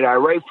amazing writer. I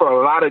write for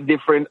a lot of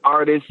different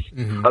artists,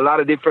 a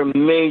lot of different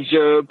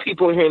major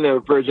people here in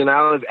the Virgin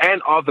Islands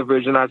and off the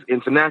Virgin Islands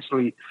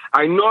internationally.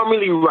 I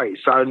normally write,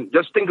 so I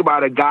just think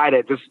about a guy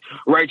that just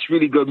writes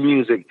really good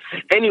music.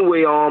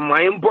 Anyway,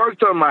 I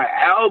embarked on my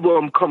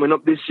album coming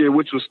up this year,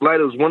 which was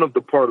Light as one of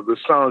the part of the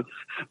song.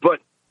 But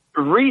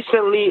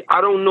recently, I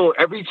don't know,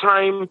 every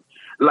time,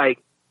 like,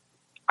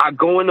 I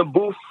go in the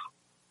booth,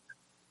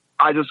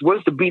 I just,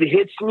 once the beat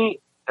hits me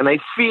and I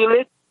feel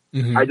it,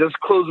 I just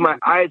close my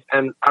eyes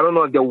and I don't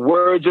know, the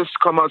words just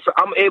come out. So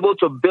I'm able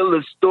to build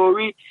a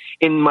story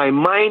in my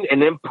mind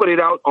and then put it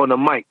out on the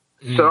mic.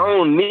 So I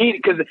don't need,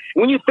 because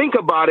when you think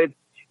about it,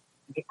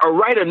 a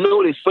writer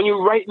notice when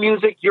you write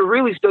music, you're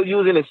really still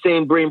using the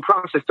same brain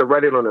process to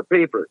write it on a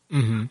paper. So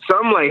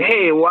I'm like,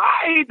 hey,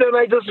 why don't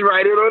I just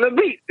write it on a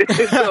beat?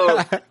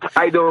 So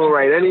I don't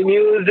write any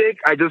music.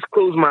 I just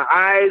close my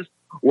eyes.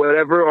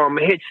 Whatever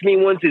hits me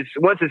once it's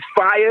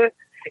fire,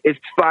 it's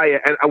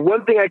fire. And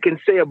one thing I can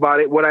say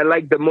about it, what I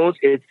like the most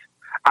is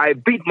I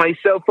beat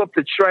myself up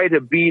to try to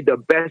be the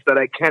best that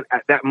I can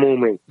at that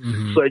moment.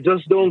 So I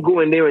just don't go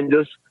in there and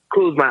just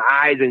close my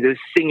eyes and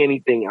just sing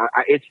anything.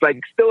 It's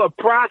like still a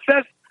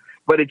process,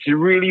 but it's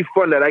really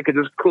fun that I could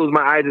just close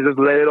my eyes and just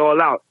let it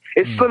all out.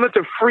 It's similar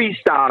to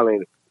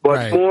freestyling,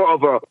 but more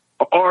of a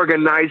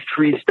organized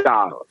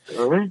freestyle.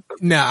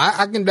 Now,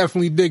 I can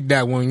definitely dig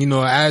that one.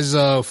 As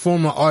a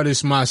former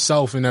artist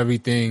myself and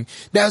everything,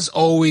 that's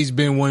always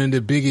been one of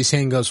the biggest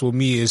hangups with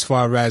me as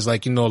far as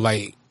like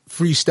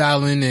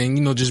freestyling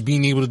and, just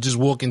being able to just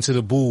walk into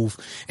the booth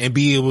and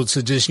be able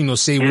to just,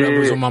 say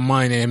whatever's on my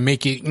mind and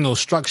make it,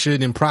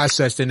 structured and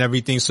processed and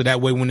everything. So that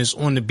way when it's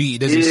on the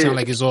beat, it doesn't sound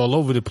like it's all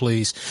over the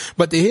place.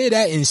 But to hear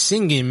that in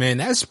singing, man,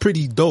 that's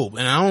pretty dope.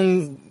 And I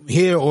don't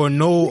hear or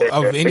know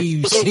of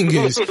any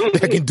singers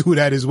that can do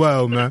that as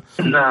well, man.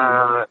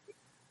 Nah.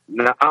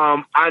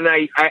 And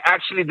I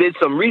actually did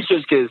some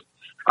research because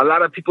a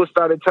lot of people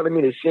started telling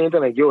me the same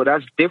thing, like, yo,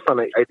 that's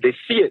different. They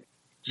see it.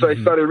 So I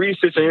started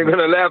researching. You're going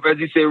to laugh as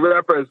you say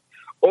rappers.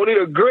 Only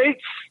the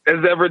greats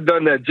has ever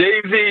done that.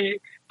 Jay-Z,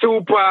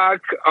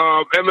 Tupac,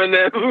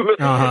 Eminem.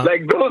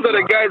 Like, those are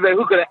the guys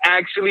who could have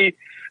actually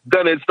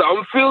done it. So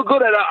I'm feel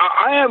good that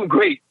I am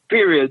great,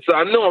 period. So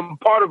I know I'm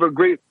part of a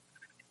great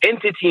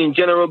entity in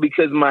general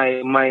because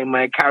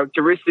my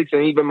characteristics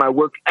and even my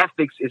work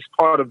ethics is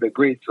part of the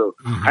great. So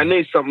I know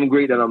it's something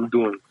great that I'm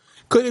doing.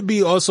 Could it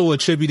be also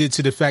attributed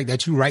to the fact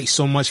that you write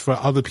so much for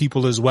other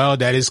people as well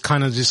that it's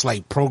kind of just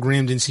like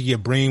programmed into your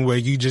brain where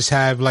you just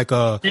have like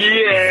a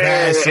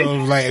vast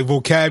of like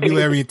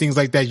vocabulary and things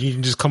like that you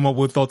can just come up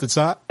with off the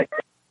top?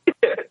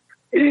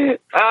 I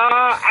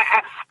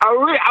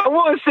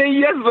won't say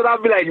yes, but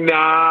I'll be like,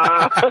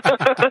 nah.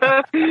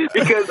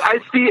 Because I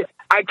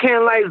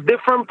can't like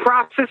different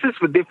processes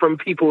for different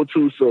people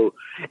too. So,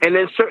 and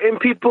then certain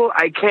people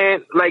I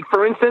can't, like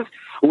for instance,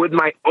 with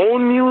my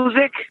own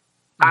music,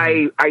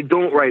 I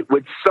don't write.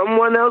 With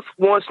someone else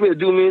wants me to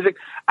do music,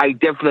 I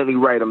definitely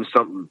write them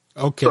something.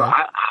 Okay. So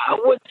I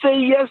would say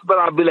yes, but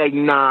I'll be like,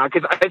 nah,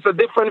 because it's a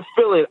different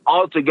feeling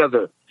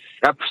altogether.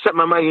 I set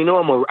my mind,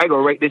 I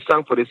gonna write this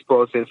song for this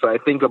person. So I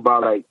think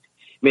about like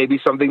maybe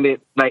something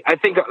that like I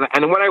think,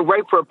 and when I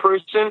write for a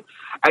person,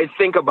 I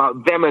think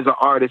about them as an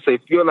artist. So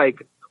if you're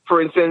like,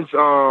 for instance,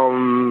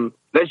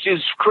 let's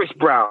use Chris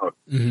Brown.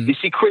 You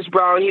see, Chris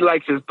Brown, he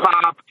likes his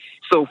pop.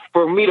 So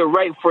for me to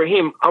write for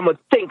him, I'm going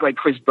to think like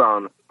Chris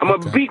Brown. I'm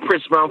going to be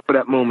Chris Brown for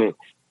that moment.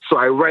 So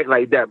I write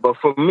like that. But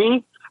for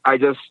me, I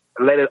just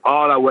let it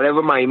all out.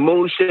 Whatever my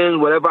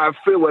emotions, whatever I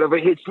feel, whatever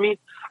hits me,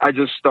 I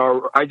just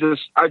start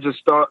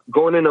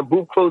going in the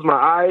booth, close my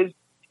eyes,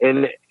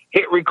 and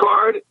hit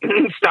record,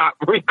 stop,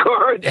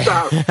 record,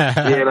 stop.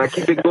 And I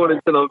keep it going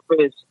until I'm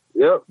finished.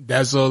 Yep.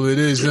 That's all it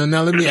is.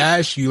 Now let me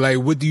ask you, like,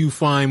 what do you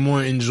find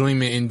more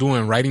enjoyment in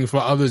doing? Writing for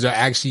others or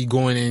actually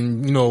going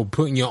and,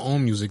 putting your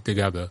own music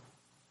together?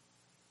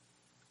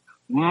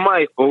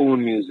 My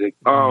own music.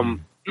 I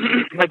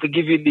could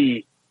give you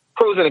the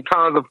pros and the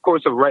cons, of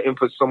course, of writing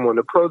for someone.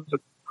 The pros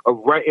of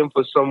writing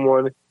for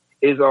someone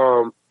is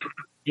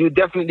you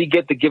definitely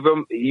get to give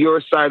them your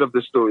side of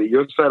the story,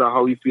 your side of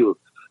how you feel.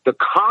 The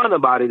con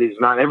about it is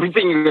not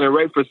everything you're going to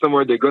write for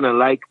someone they're going to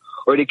like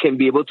or they can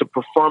be able to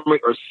perform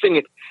it or sing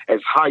it as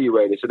how you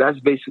write it. So that's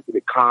basically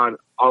the con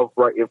of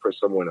writing for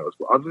someone else.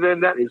 But other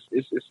than that, it's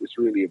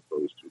really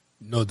opposed to.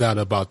 No doubt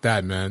about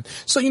that, man.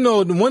 So,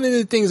 one of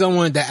the things I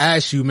wanted to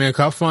ask you, man,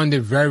 'cause I find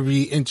it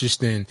very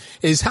interesting,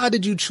 is how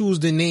did you choose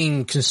the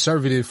name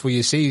Kunservative for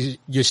your stage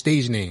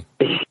name?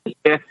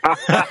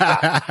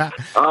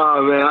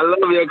 Oh man, I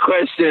love your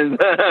questions.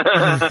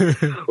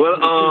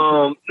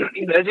 Well,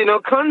 as you know,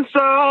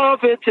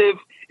 Conservative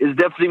is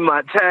definitely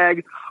my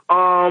tag.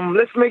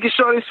 Let's make it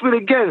short and sweet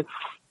again.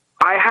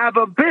 I have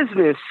a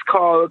business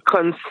called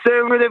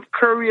Conservative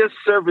Courier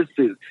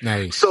Services.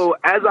 Nice. So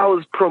as I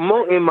was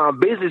promoting my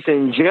business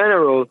in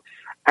general,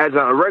 as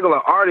a regular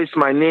artist,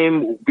 my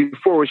name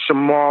before was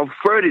Shamal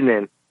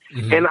Ferdinand.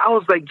 Mm-hmm. And I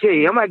was like,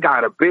 hey, I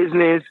got a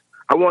business.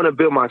 I want to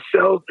build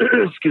myself.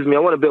 Excuse me. I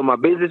want to build my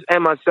business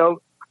and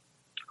myself.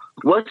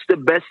 What's the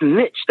best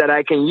niche that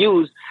I can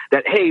use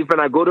that, hey, when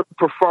I go to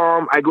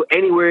perform, I go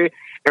anywhere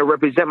and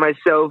represent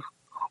myself,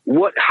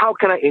 how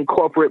can I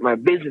incorporate my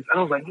business?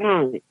 I was like,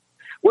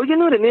 well,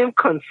 the name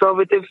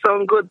Conservative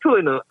sounds good too,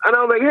 And I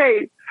was like,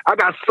 hey, I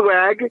got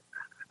swag.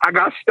 I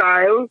got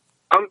style.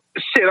 I'm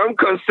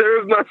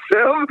conservative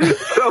myself.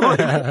 So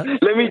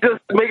let me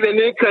just make the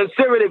name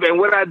Conservative. And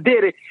what I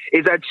did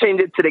is I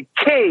changed it to the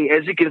K,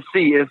 as you can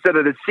see, instead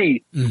of the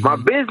C. Mm-hmm. My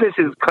business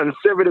is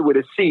Conservative with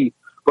a C,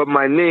 but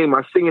my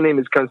singing name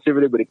is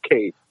Conservative with a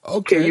K.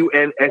 Okay.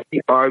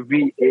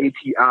 Kunservative.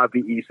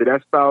 So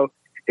that's how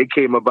it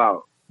came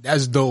about.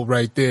 That's dope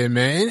right there,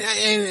 man.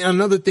 And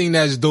another thing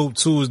that's dope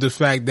too is the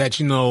fact that,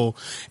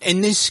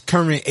 in this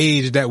current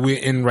age that we're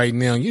in right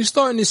now, you're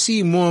starting to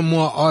see more and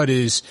more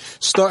artists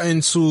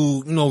starting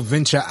to,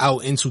 venture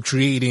out into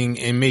creating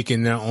and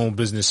making their own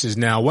businesses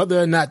now.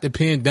 Whether or not the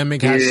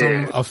pandemic has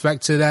some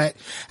effect to that,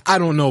 I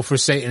don't know for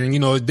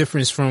certain, a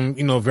difference from,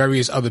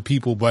 various other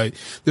people. But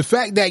the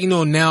fact that,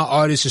 now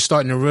artists are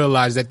starting to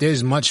realize that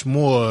there's much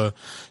more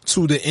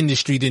to the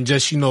industry than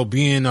just,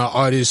 being an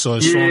artist or a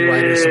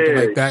songwriter or something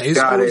like that.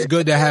 It's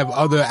good to have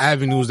other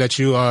avenues that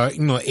you are,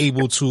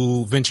 able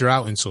to venture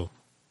out into.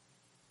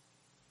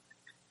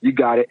 You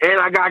got it.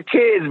 And I got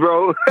kids,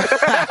 bro.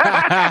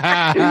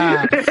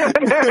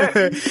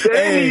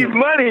 They need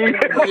money.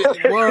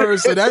 Word.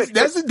 So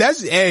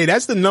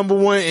that's the number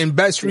one and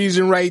best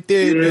reason right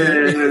there,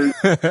 man.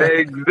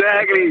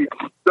 Exactly.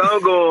 So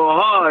I'm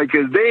going hard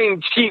because they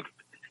ain't cheap.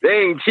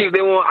 They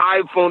want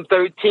iPhone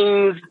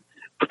 13s.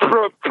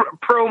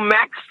 Pro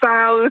Max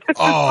style.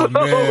 Oh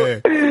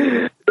man.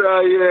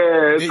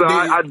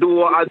 I do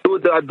what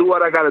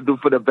I gotta do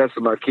for the best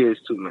of my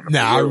kids too, man.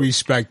 Nah, I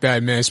respect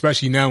that, man.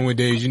 Especially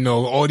nowadays,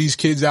 all these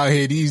kids out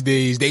here these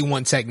days, they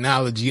want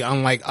technology.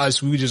 Unlike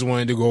us, we just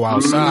wanted to go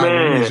outside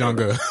when we was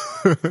younger.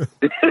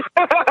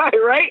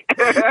 Right?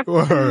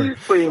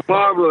 Play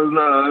marbles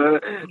now.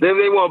 Then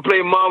they want to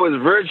play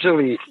marbles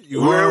virtually.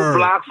 Wear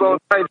blocks, all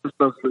types of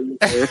stuff.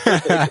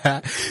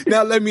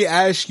 Now, let me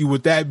ask you,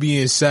 with that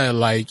being said,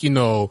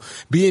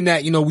 being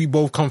that, we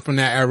both come from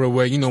that era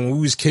where, when we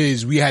was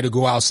kids, we had to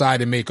go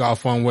outside and make our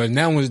fun. Where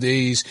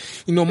nowadays,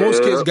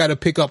 most kids got to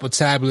pick up a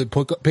tablet,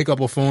 pick up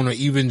a phone, or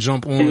even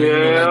jump on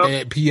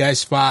that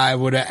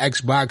PS5 or the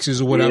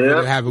Xboxes or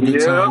whatever to have a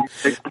good time.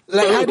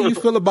 How do you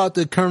feel about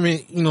the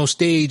current,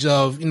 stage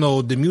of,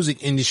 the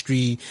music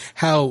industry,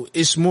 how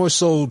it's more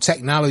so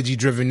technology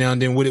driven now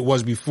than what it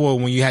was before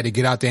when you had to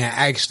get out there and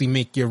actually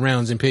make your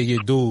rounds and pay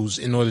your dues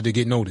in order to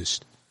get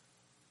noticed?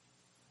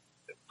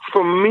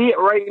 For me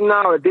right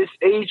now at this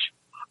age,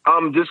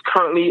 I'm just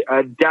currently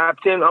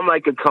adapting. I'm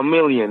like a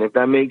chameleon, if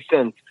that makes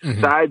sense.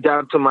 Mm-hmm. So I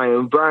adapt to my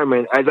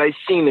environment. As I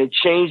seen a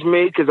change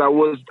made, because I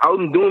was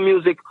doing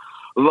music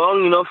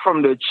long enough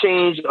from the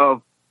change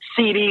of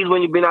CDs,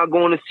 when you've been out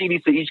going to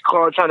CDs to each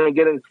car trying to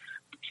get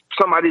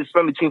somebody to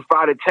spend between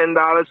 $5 to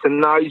 $10, and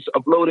now you're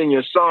uploading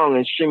your song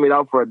and stream it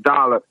out for $1.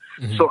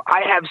 Mm-hmm. So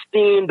I have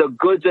seen the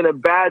goods and the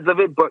bads of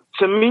it, but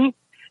to me,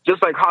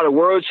 just like how the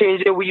world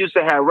changed, we used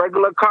to have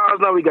regular cars,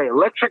 now we got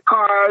electric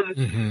cars.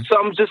 Mm-hmm. So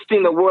I'm just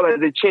seeing the world as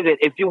it changes.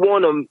 If you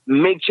want to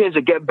make change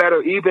to get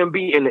better, even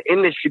be in the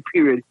industry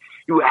period,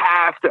 you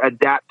have to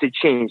adapt to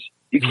change.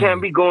 You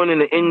can't be going in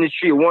the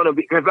industry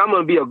because I'm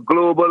going to be a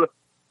global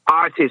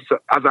artist. So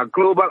as a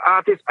global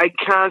artist, I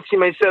can't see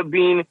myself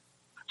being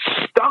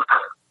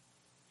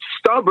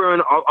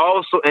stubborn,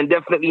 also, and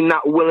definitely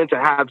not willing to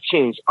have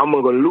change. I'm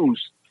going to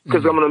lose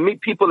because I'm going to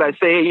meet people that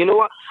say, hey, you know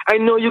what? I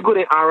know you're good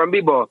in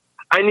R&B, but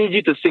I need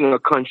you to sing a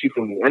country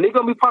for me. And they're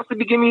going to be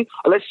possibly give me,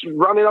 let's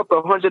run it up to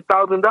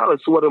 $100,000.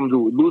 So what I'm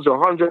going to do? Lose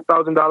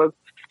 $100,000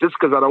 just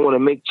because I don't want to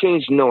make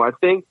change? No, I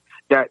think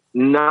that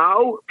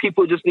now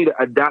people just need to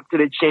adapt to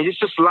the change. It's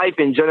just life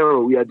in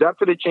general. We adapt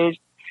to the change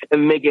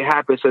and make it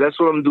happen. So that's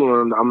what I'm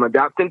doing. I'm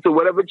adapting to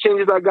whatever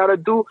changes I got to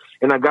do,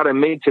 and I got to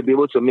make to be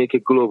able to make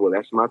it global.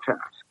 That's my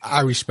task.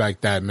 I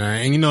respect that,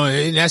 man. And,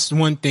 and that's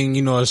one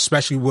thing,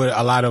 especially with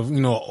a lot of,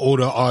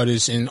 older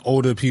artists and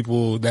older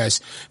people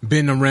that's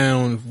been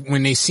around,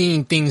 when they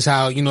seen things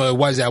how, it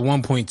was at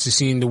one point, to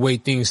seeing the way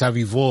things have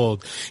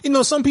evolved.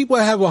 Some people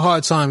have a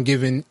hard time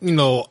giving,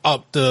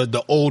 up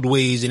the old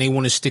ways, and they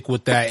want to stick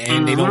with that,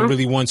 and they don't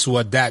really want to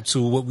adapt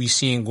to what we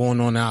seeing going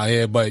on out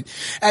here. But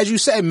as you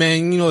said,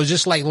 man, it's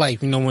just like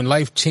life. When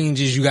life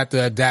changes, you got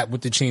to adapt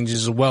with the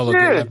changes as well, or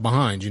get left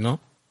behind,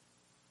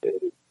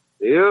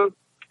 Yeah.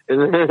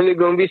 And they're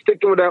going to be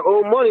sticking with that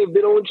old money if they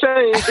don't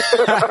change.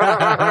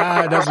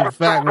 That's a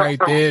fact right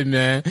there,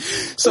 man.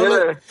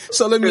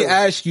 So let me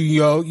ask you,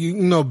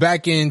 yo,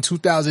 back in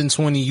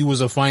 2020, you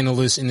was a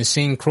finalist in the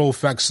same Croix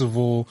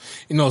Festival,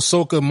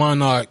 Soca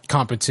Monarch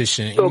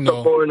competition.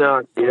 Soca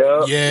Monarch,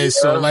 yeah. Yeah,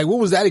 so what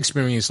was that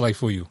experience like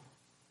for you?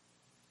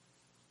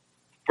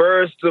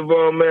 First of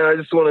all, man, I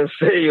just want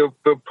to say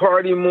the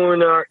Party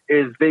Monarch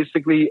is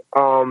basically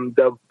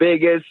the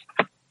biggest,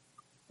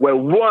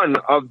 one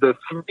of the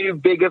 3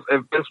 biggest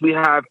events we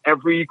have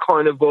every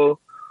carnival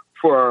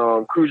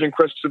for Cruising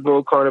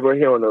Festival Carnival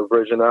here on the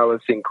Virgin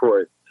Islands, St.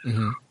 Croix.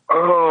 Mm-hmm.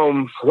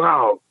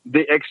 Wow.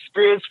 The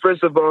experience,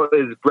 first of all,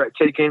 is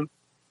breathtaking.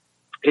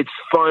 It's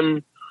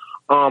fun.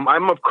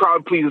 I'm a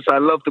crowd pleaser, so I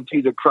love to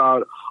please the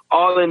crowd.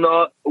 All in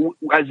all,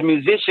 as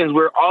musicians,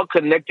 we're all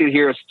connected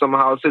here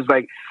somehow. So it's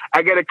like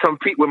I got to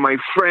compete with my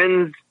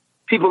friends,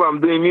 people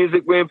I'm doing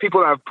music with,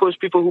 people I've pushed,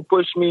 people who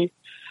push me.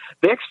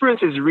 The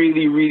experience is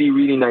really, really,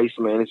 really nice,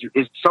 man.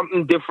 It's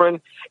something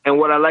different. And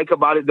what I like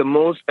about it the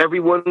most,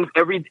 every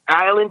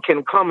island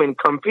can come and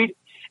compete,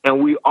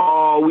 and we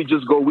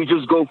just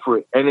go for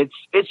it. And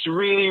it's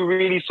really,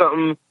 really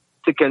something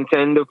to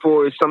contend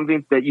for. It's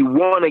something that you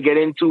want to get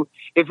into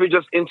if you're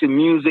just into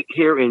music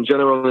here in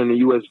general in the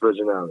U.S.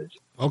 Virgin Islands.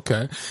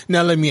 Okay.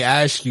 Now let me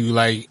ask you,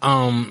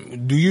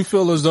 do you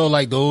feel as though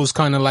those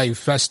kind of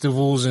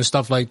festivals and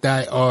stuff like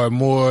that are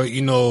more,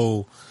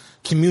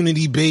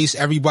 community based,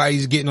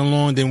 everybody's getting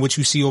along, than what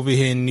you see over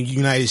here in the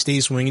United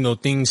States when,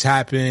 things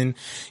happen,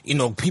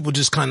 people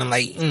just kind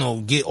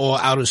of get all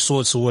out of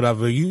sorts or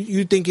whatever.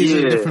 You think it's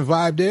a different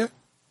vibe there?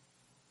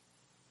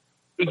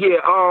 Yeah,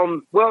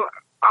 well,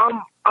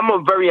 I'm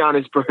a very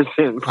honest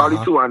person,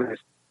 probably too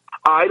honest.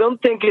 I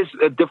don't think it's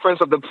a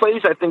difference of the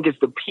place. I think it's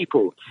the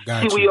people.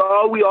 Gotcha. See, we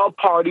all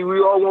party.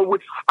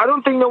 I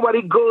don't think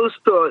nobody goes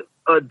to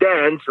a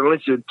dance,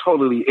 unless you're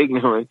totally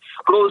ignorant,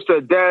 goes to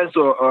a dance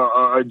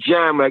or a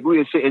jam like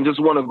we sit and just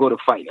want to go to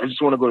fight. I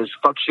just want to go to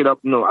fuck shit up.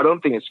 No, I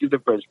don't think it's the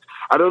French.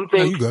 I don't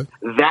think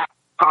that's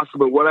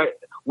possible.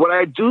 What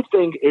I do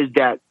think is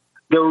that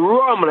the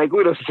rum, like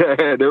we just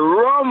said, the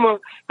rum,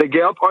 they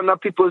get up on the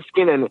people's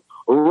skin, and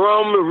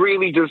rum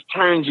really just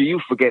turns you.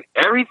 You forget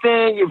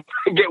everything. You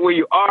forget where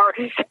you are.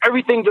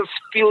 Everything just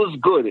feels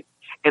good.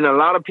 And a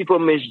lot of people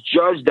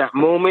misjudge that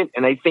moment.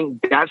 And I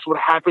think that's what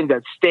happened,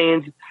 that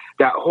stains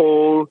that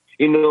whole,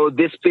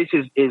 this place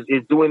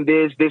is doing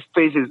this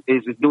place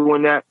is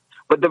doing that.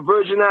 But the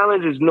Virgin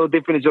Islands is no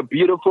different. It's a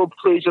beautiful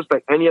place, just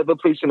like any other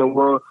place in the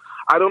world.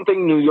 I don't think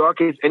New York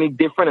is any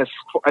different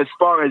as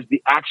far as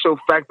the actual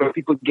fact of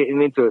people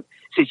getting into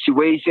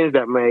situations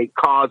that may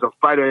cause a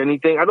fight or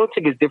anything. I don't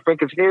think it's different,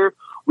 because here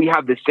we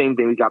have the same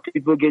thing. We got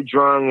people get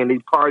drunk and they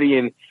party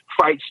and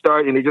fights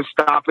start and they just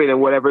stop it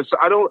and whatever. So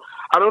I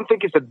don't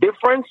think it's a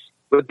difference.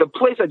 But the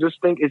place, I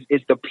just think,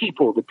 is the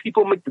people. The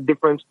people make the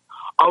difference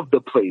of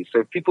the place.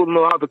 If people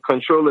know how to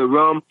control their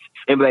rum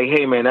and be like,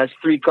 hey, man, that's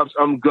 3 cups.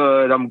 I'm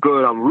good.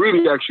 I'm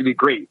really actually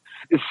great.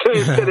 So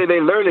instead of they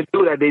learn to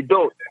do that, they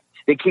don't.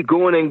 They keep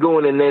going and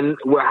going. And then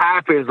what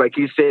happens, like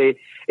you say,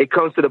 it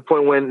comes to the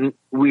point when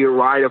we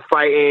arrive at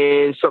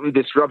fighting, something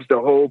disrupts the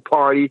whole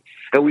party,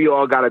 and we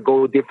all got to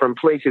go different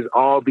places,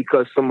 all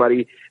because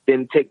somebody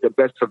didn't take the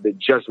best of the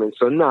judgment.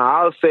 So,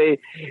 I'll say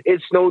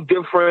it's no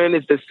different.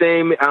 It's the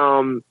same.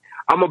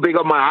 I'm a big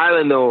up my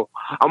island, though.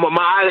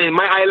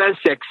 My island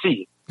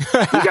sexy. We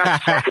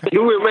got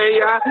you with me,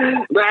 yeah?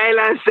 My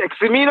island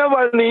sexy. Me no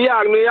about New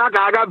York.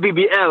 I got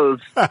BBLs.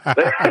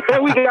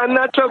 We got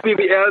natural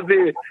BBLs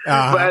here.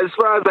 But as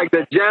far as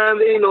the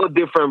jams, ain't no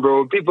different,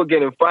 bro. People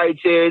getting fights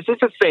here. It's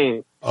just the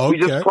same. Okay.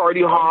 We just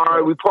party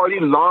hard. We party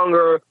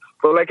longer.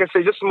 But like I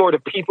said, just more the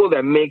people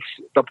that makes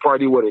the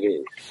party what it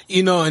is.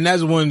 And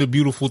that's one of the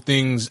beautiful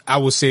things I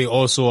would say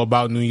also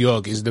about New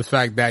York, is the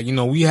fact that,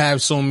 we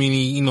have so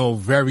many,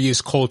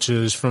 various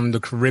cultures from the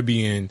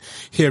Caribbean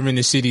here in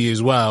the city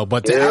as well.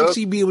 But to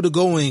actually be able to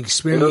go and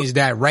experience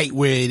that right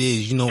where it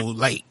is,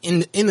 like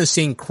in a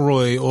St.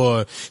 Croix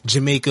or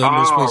Jamaica and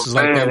those places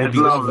like that would be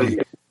lovely.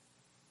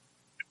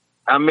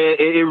 I mean,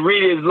 it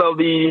really is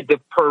lovely. The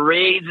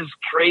parades is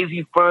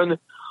crazy fun.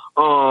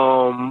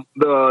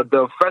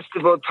 The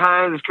festival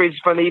times is crazy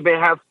fun. They even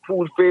have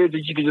food fairs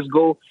that you can just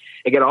go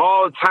and get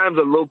all types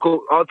of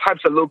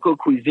local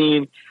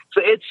cuisine.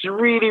 So it's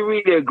really,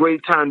 really a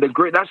great time. That's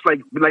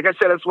like I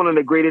said, that's one of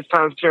the greatest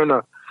times here in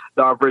the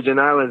the Virgin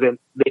Islands, and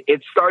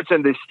it starts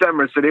in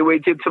December, so they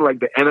wait till like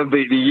the end of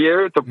the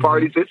year to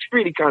party. So it's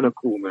really kind of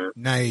cool, man.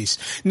 Nice.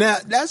 Now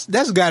that's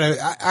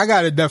I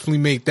gotta definitely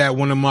make that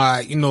one of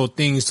my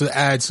things to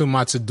add to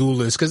my to-do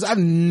list, because I've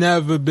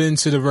never been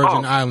to the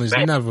Virgin Islands,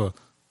 man. Never.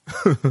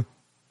 You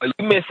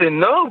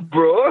missing out,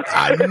 bro.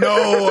 I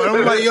know.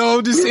 I'm like, yo,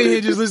 I'm just sitting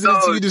here just listening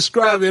to you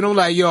describe it, and I'm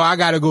like, yo, I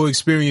gotta go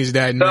experience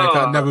that.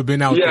 I've never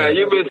been out there. Yeah,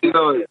 you're missing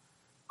out.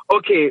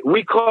 Okay,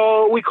 we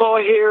call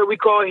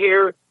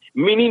here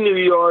mini New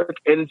York,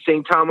 and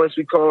St. Thomas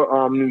we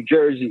call New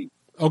Jersey.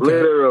 Okay.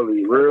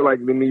 Literally, we're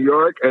like the New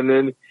York, and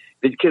then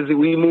because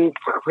we move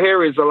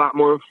here is a lot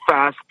more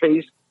fast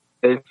paced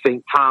than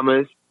St.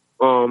 Thomas.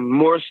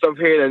 More stuff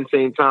here than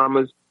St.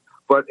 Thomas,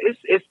 but it's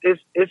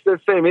the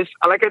same. It's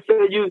like I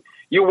said,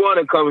 you want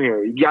to come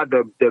here. You got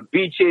the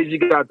beaches, you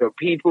got the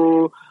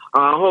people.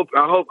 I hope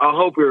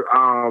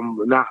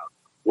you're not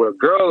with a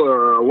girl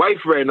or a wife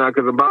right now,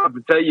 because I'm about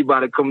to tell you about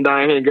to come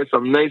down here and get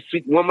some nice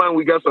sweet woman.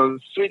 We got some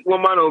sweet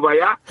woman over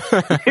here.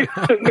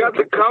 Got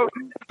to come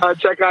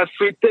check out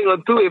sweet thing or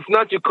two. If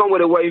not, you come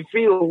with a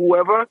wifey or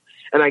whoever,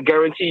 and I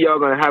guarantee y'all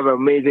gonna have an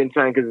amazing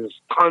time, because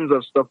there's tons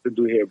of stuff to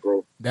do here,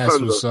 bro.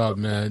 That's what's up,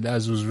 man. That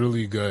was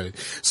really good.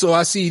 So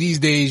I see these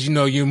days,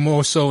 you're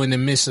more so in the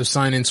midst of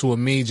signing to a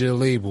major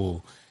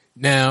label.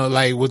 Now,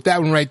 like with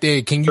that one right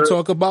there, can you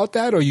talk about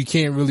that, or you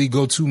can't really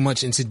go too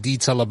much into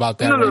detail about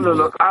that?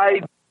 No.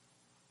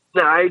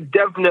 I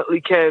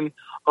definitely can.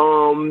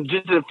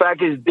 Just the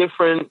fact is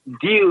different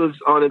deals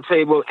on the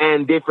table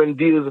and different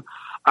deals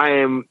I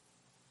am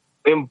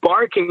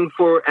embarking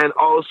for, and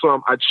also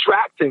I'm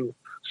attracting.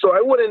 So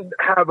I wouldn't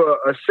have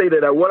a say to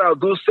that. What I'll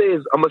do say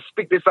is I'm gonna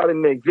speak this out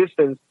into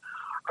existence.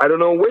 I don't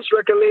know which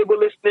record label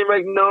listening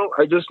right now.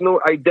 I just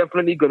know I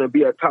definitely gonna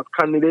be a top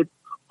candidate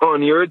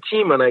on your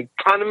team, and I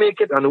can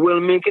make it and will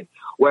make it.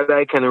 Whether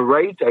I can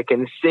write, I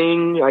can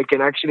sing, I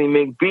can actually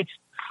make beats.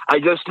 I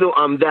just know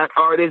I'm that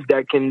artist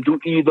that can do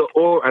either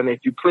or, and if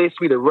you place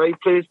me the right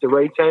place, the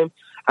right time,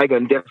 I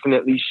can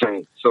definitely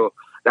shine. So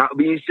that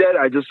being said,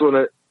 I just want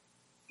to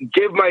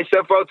give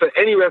myself out to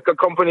any record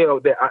company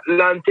out there,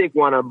 Atlantic,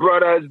 Warner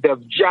Brothers, Def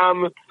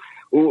Jam,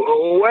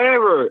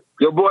 whatever.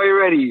 Your boy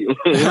ready.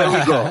 There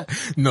we go.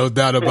 No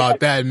doubt about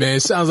that, man. It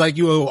sounds like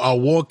you're a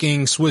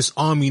walking Swiss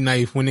Army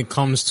knife when it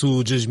comes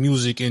to just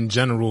music in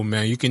general,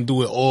 man. You can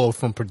do it all,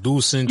 from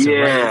producing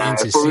to writing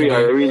to singing. Yeah,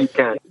 I really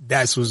can.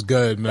 That's what's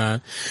good,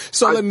 man.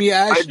 So let me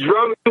ask you. I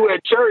drummed to a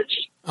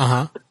church.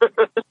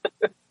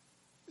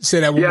 Say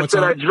that one more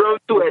time. I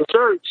drummed to a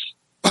church.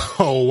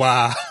 Oh,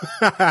 wow.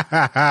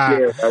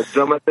 Yeah, I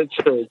drum at the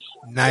church.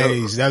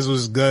 Nice. That's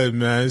what's good,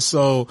 man.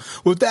 So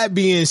with that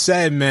being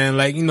said, man,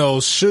 like,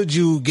 should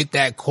you get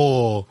that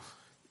call,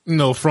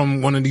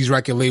 from one of these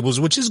record labels,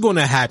 which is going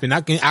to happen.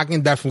 I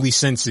can definitely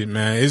sense it,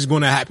 man. It's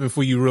going to happen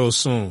for you real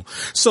soon.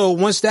 So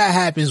once that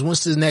happens,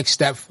 what's the next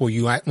step for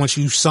you? Once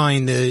you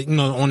sign the,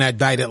 on that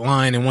dotted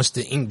line, and once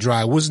the ink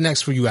dry, what's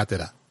next for you after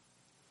that?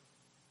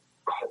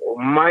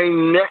 My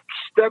next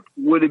step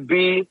would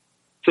be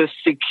to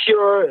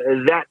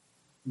secure that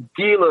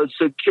deal or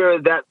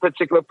secure that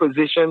particular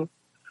position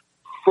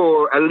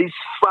for at least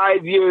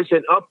 5 years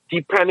and up,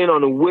 depending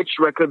on which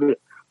record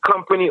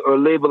company or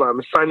label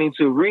I'm signing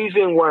to.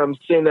 Reason why I'm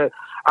saying that,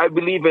 I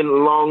believe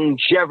in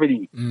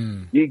longevity.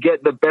 You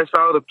get the best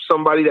out of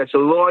somebody that's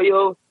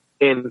loyal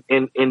and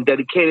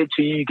dedicated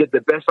to you. You get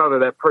the best out of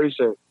that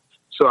person.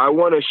 So I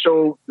want to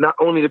show not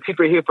only the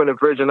people here from the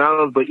Virgin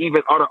Islands, but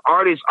even other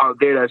artists out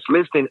there that's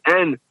listening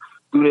and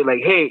doing it,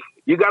 like, hey,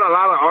 you got a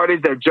lot of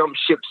artists that jump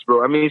ships,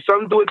 bro. I mean,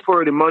 some do it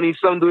for the money,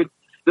 some do it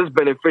just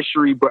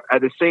beneficiary, but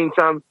at the same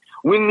time,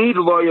 we need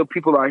loyal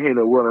people out here in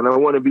the world, and I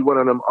want to be one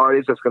of them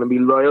artists that's going to be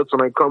loyal to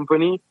my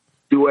company.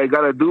 Do what I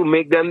got to do,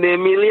 make them their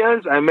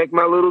millions. I make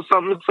my little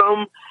something,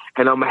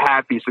 and I'm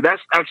happy. So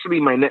that's actually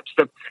my next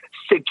step,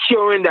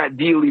 securing that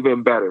deal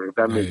even better, if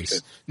that makes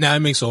sense. Now, it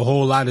makes a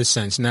whole lot of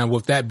sense. Now,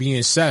 with that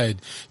being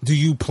said, do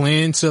you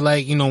plan to,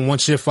 like,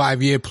 once your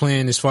 5-year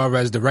plan as far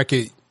as the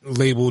record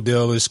label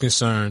deal is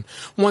concerned,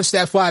 once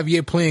that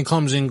 5-year plan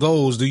comes and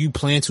goes, do you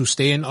plan to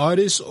stay an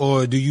artist,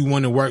 or do you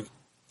want to work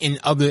in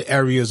other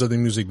areas of the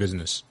music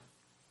business?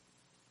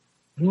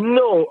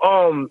 No,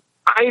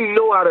 I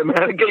know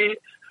automatically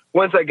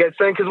once I get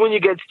signed, because when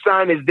you get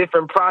signed, it's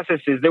different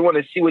processes. They want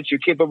to see what you're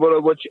capable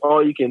of,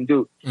 all you can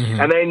do.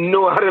 And I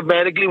know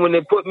automatically when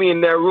they put me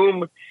in that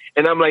room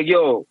and I'm like,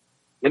 yo,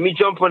 let me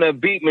jump on a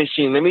beat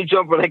machine. Let me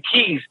jump on the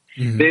keys.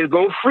 They're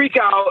going to freak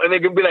out, and they're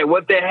going to be like,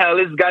 what the hell?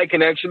 This guy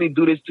can actually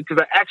do this, because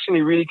I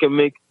actually really can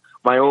make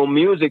my own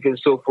music and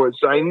so forth.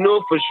 So I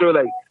know for sure,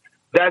 like,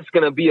 that's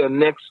going to be a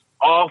next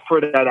offer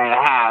that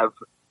I have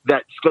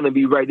that's going to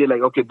be right there.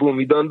 Like, okay, boom,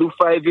 we don't do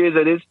 5 years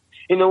of this.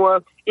 You know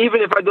what?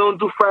 Even if I don't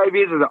do 5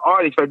 years as an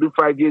artist, if I do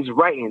 5 years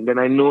writing, then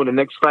I know the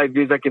next 5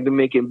 years I can do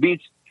making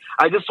beats.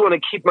 I just want to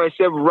keep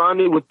myself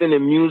rounded within the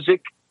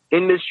music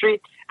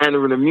industry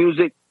and with the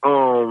music,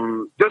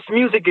 just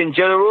music in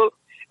general,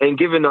 and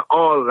giving it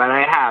all that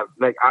I have.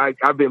 Like,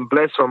 I've been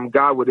blessed from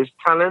God with his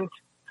talent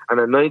and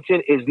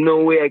anointing. Is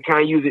no way I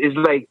can't use it. It's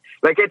like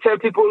I tell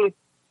people,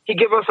 he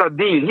gave us a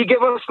deal. He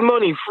gave us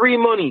money, free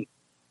money.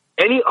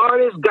 Any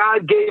artist,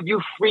 God gave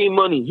you free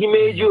money. He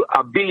made you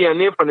a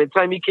billionaire from the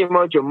time he came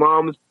out your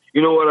mom's.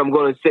 You know what I'm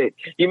going to say.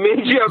 He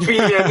made you a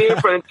billionaire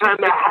from the time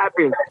that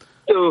happened.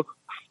 So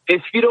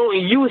if you don't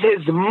use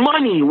his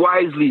money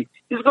wisely,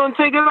 he's going to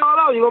take it all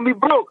out. You're going to be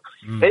broke.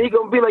 And he's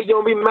going to be like,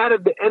 you're going to be mad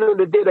at the end of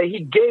the day that he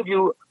gave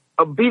you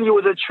a billion. You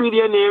was a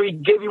trillionaire. He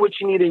gave you what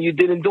you needed and you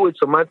didn't do it.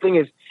 So my thing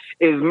is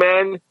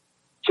man,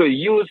 to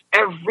use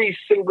every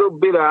single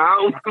bit of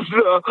ounce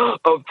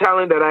of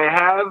talent that I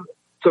have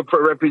to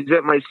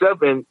represent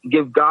myself and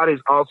give God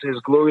also his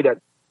glory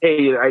that,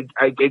 hey,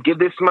 I give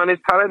this man his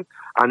talent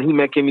and he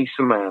making me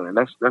smile. And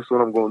that's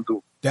what I'm going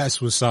through.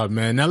 That's what's up,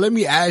 man. Now let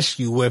me ask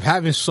you, with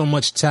having so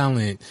much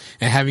talent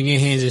and having your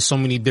hands in so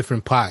many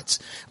different pots,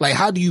 like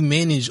how do you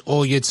manage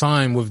all your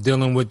time with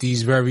dealing with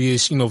these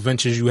various,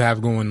 ventures you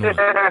have going on?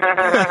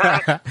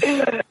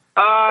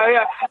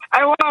 Yeah.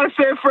 I want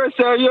to say first,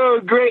 you're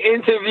a great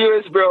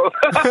interviewist, bro.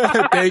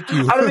 Thank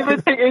you. I don't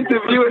even think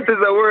interviewist is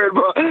a word,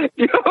 bro.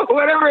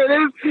 Whatever it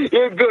is,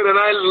 you're good. And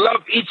I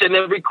love each and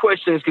every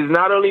question because it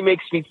not only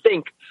makes me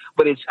think,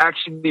 but it's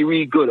actually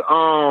really good.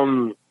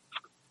 Can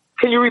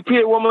you repeat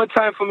it one more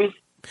time for me?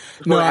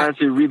 No, I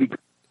answer really good.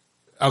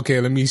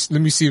 Okay, let me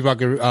see if I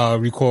can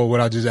recall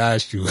what I just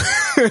asked you.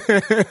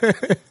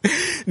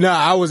 No,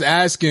 I was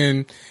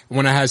asking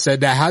when I had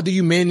said that, how do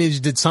you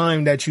manage the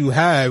time that you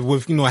have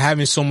with,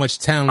 having so much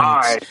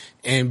talent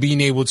and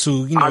being able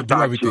to, do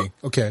everything?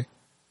 Okay.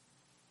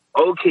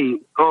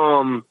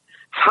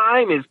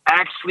 Time is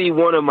actually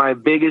one of my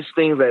biggest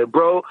things. Like,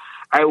 bro,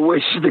 I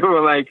wish there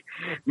were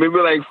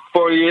maybe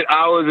 48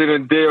 hours in a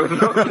day or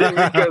something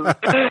because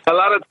a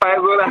lot of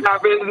times what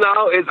happens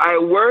now is I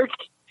work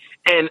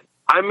and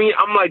I'm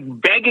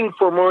like begging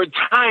for more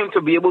time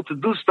to be able to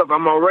do stuff.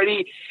 I'm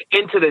already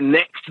into the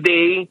next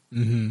day,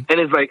 and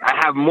it's like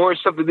I have more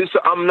stuff to do. So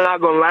I'm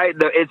not gonna lie,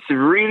 it's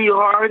really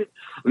hard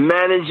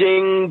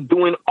managing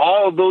doing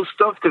all those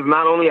stuff because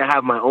not only I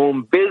have my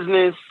own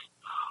business,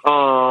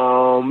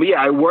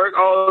 I work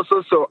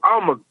also. So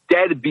I'm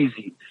dead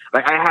busy.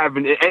 Like I have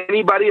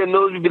anybody that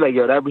knows me be like,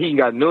 yo, that he ain't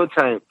got no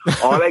time.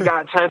 All I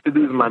got time to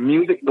do is my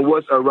music and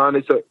what's around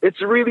it. So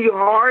it's really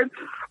hard.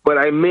 But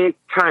I make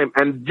time,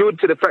 and due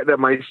to the fact that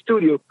my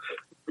studio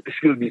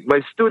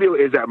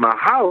is at my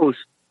house,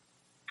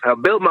 I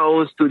built my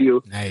own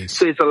studio. Nice.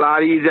 So it's a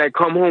lot easier. I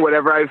come home,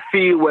 whatever I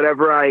feel,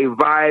 whatever I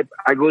vibe,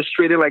 I go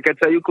straight in. Like I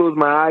tell you, close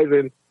my eyes,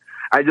 and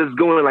I just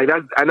go in like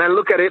that. And I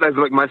look at it as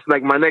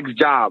my next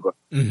job,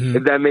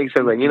 if that makes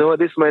sense. Like, you know what,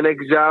 this is my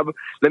next job.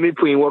 Let me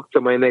put in work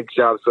to my next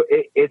job. So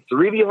it's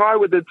really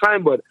hard with the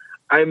time, but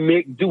I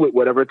make do with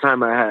whatever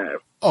time I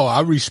have. Oh,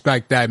 I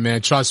respect that, man.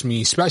 Trust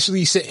me,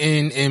 especially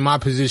sitting in my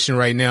position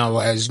right now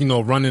as,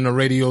 running a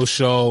radio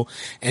show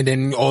and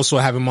then also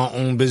having my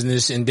own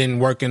business and then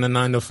working a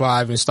 9 to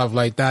 5 and stuff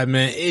like that,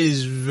 man. It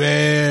is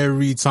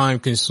very time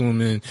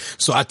consuming.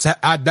 So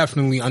I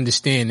definitely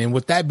understand. And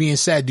with that being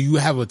said, do you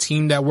have a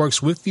team that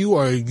works with you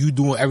or are you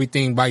doing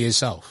everything by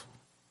yourself?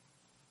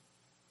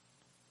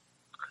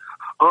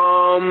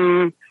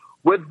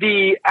 With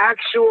the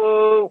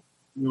actual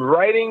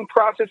writing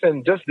process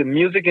and just the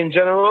music in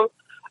general,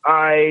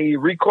 I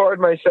record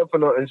myself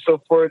and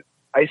so forth.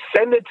 I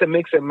send it to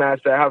mix and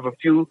master. I have a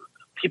few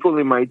people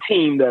in my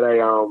team that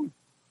I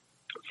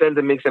send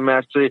to mix and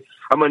master.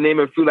 I'm gonna name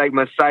a few like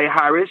Masai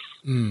Harris,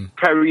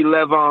 Perry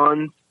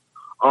Levon.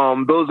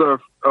 Those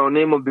are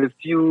name of the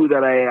few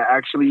that I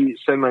actually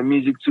send my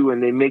music to,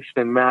 and they mix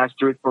and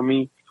master it for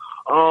me.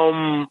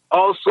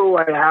 Also,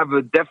 I have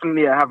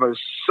a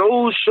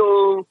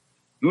social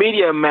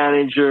media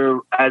manager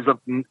as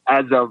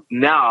of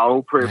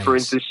now. For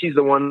instance, she's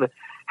the one that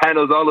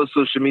handles all the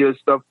social media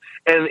stuff.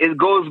 And it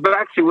goes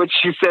back to what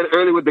you said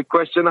earlier with the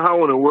question,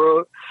 how in the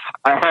world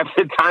I have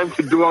the time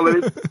to do all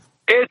of this?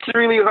 It's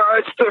really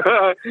hard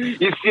to,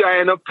 you see, I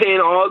end up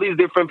paying all these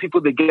different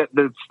people to get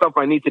the stuff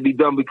I need to be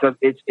done because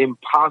it's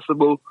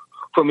impossible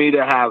for me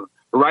to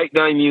write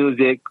down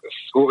music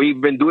or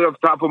even do it off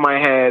the top of my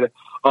head,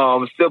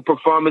 still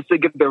perform it, still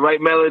get the right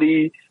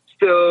melody,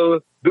 still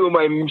do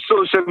my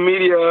social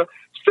media,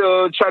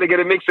 still try to get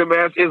a mix and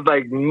match. It's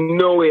like,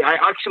 no way. I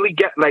actually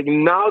get, like,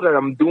 now that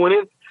I'm doing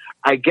it,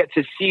 I get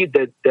to see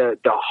the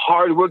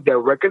hard work that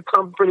record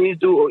companies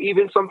do, or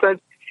even sometimes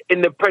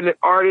independent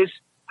artists.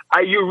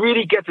 You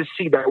really get to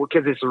see that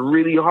because it's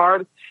really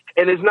hard.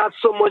 And it's not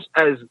so much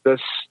as the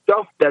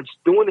stuff that's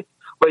doing it,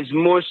 but it's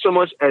more so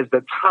much as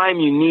the time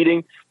you're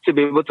needing to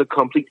be able to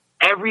complete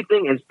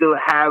everything and still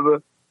have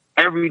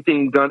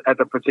everything done at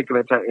the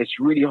particular time. It's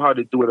really hard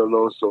to do it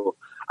alone. So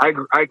I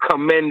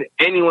commend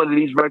any one of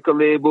these record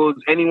labels,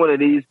 any one of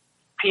these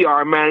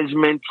PR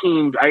management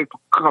teams. I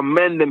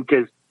commend them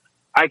because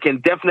I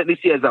can definitely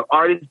see as an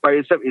artist by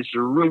yourself, it's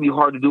really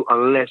hard to do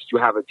unless you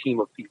have a team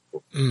of people.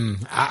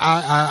 people.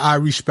 I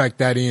respect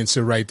that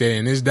answer right there,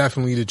 and it's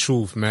definitely the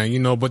truth, man. You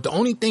know, but the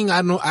only thing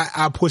I know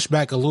I push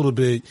back a little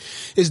bit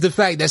is the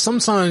fact that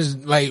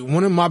sometimes, like,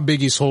 one of my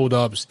biggest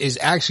holdups is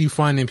actually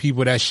finding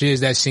people that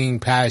shares that same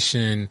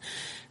passion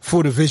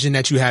for the vision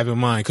that you have in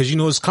mind. Cause, you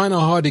know, it's kind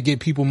of hard to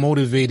get people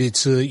motivated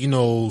to, you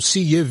know,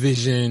 see your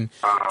vision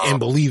and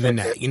believe in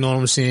that. You know what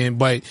I'm saying?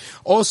 But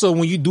also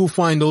when you do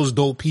find those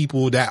dope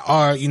people that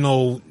are, you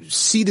know,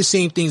 see the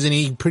same things and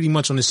they pretty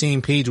much on the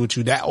same page with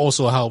you, that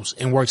also helps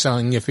and works out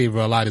in your favor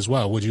a lot as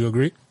well. Would you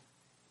agree?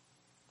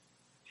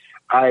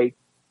 I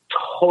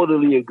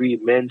totally agree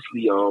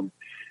immensely.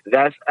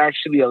 That's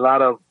actually a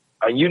lot of,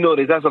 and you know,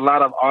 that's a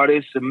lot of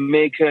artists,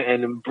 maker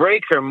and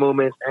breaker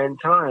moments and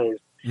times.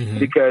 Mm-hmm.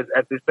 Because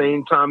at the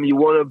same time, you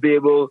want to be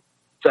able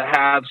to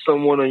have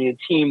someone on your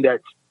team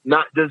that's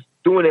not just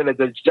doing it as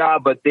a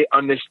job, but they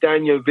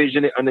understand your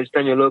vision, they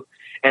understand your look,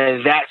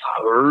 and that's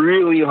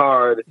really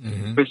hard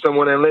for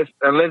someone unless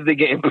they're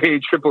getting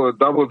paid triple or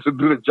double to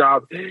do the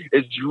job.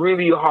 It's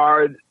really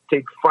hard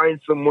to find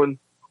someone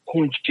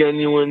who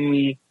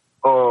genuinely,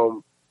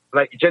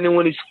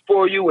 genuinely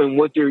for you and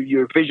what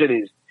your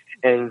vision is,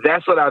 and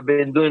that's what I've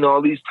been doing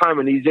all these time.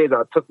 And these days,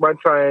 I took my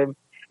time.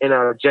 And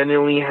I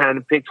genuinely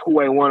handpicked who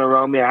I want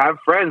around me. I have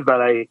friends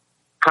that I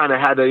kind of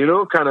had to, you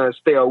know, kind of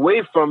stay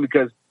away from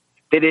because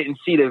they didn't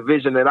see the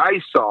vision that I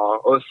saw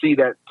or see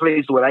that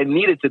place where I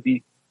needed to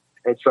be.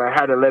 And so I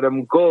had to let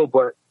them go.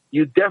 But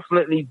you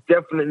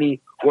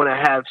definitely want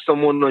to have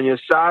someone on your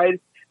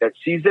side that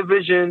sees the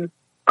vision,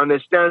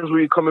 understands where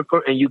you're coming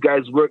from, and you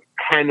guys work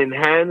hand in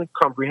hand,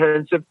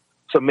 comprehensive,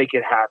 to make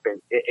it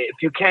happen. If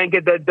you can't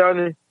get that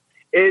done,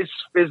 it's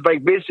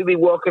like basically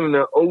walking in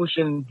the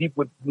ocean deep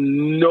with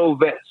no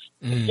vest.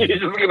 You're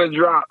just gonna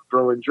drop,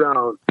 bro, and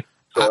drown.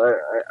 So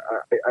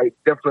I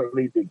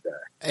definitely think that.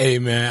 Hey,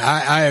 man,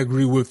 I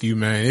agree with you,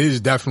 man. It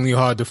is definitely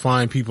hard to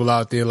find people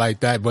out there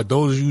like that, but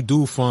those you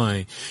do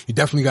find, you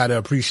definitely got to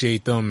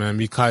appreciate them, man,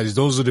 because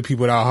those are the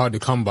people that are hard to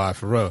come by,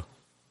 for real.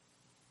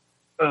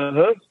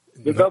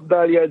 Big up,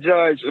 Dahlia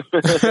George.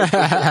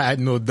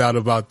 No doubt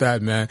about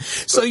that, man.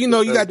 So, you know,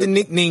 you got the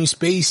nickname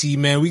Spacey,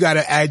 man. We got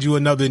to add you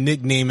another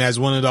nickname as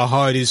one of the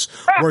hardest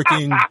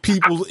working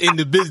people in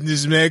the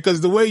business, man.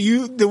 Cause the way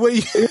this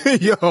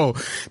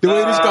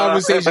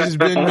conversation has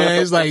been,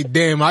 man, it's like,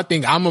 damn, I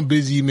think I'm a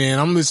busy man.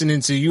 I'm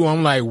listening to you.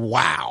 I'm like,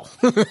 wow.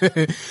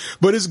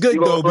 But it's good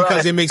though,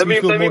 because it makes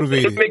me feel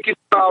motivated. Let me make it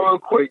start real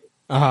quick.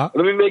 Let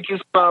me make you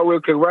smile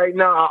real quick. Right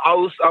now,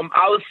 I'm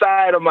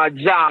outside of my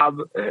job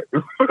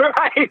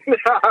right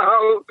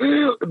now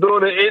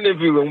doing an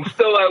interview. I'm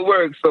still at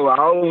work, so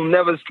I'll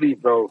never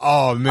sleep, bro.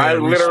 Oh, man. I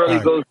literally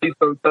go sleep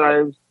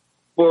sometimes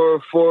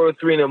 4 or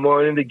 3 in the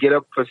morning to get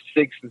up for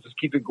 6 and just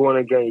keep it going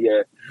again,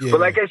 yeah.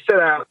 But like I said,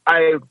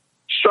 I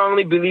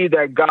strongly believe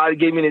that God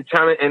gave me the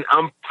talent, and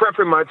I'm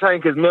prepping my time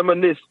because remember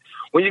this,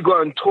 when you go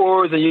on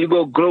tours and you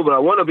go global, I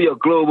want to be a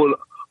global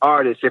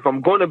artist. If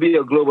I'm going to be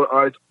a global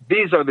artist,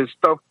 these are the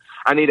stuff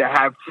I need to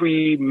have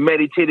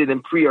premeditated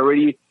and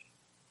already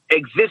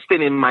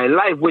existing in my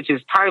life, which is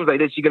times like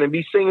this. You're going to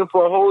be singing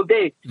for a whole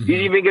day. You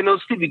didn't even get no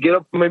sleep. You get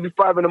up maybe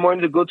 5 in the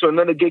morning to go to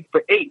another gig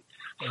for 8.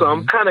 So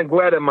I'm kind of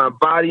glad that my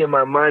body and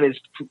my mind is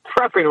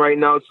prepping right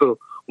now. So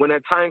when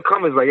that time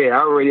comes, it's like, hey,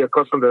 I'm already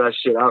accustomed to that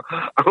shit.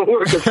 I'm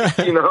working,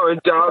 a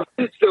job,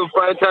 still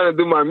find time to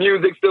do my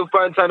music, still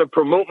find time to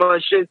promote my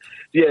shit.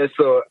 Yeah,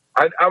 so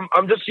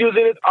I'm just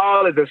using it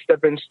all as a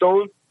stepping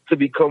stone to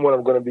become what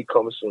I'm going to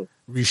become soon.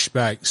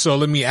 Respect. So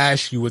let me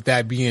ask you, with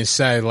that being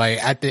said,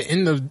 like at the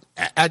end of,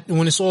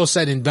 when it's all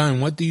said and done,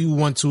 what do you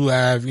want to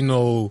have,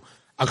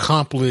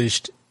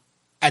 accomplished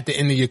at the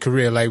end of your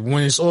career? Like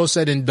when it's all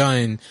said and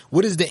done,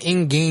 what is the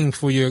end game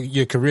for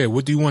your career?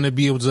 What do you want to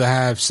be able to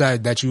have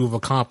said that you have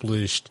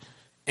accomplished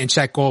and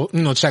check all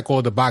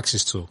the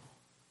boxes to?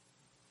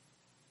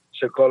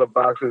 Check all the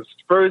boxes.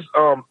 First,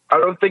 I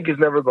don't think it's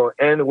never going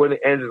to end. When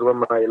it ends is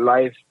when my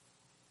life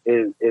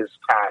is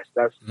past.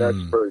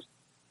 That's first.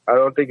 I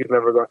don't think it's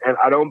never going to end.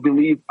 I don't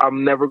believe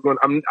I'm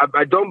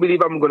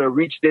going to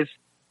reach this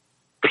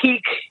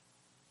peak.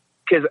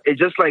 Because it's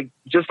just like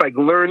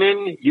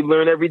learning, you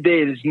learn every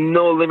day. There's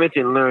no limit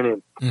in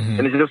learning,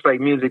 and it's just like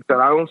music. That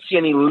I don't see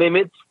any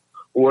limits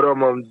what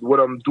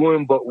I'm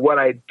doing, but what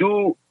I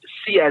do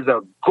see as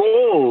a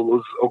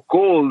goals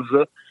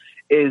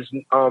is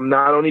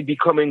not only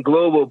becoming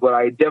global, but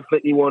I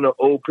definitely want to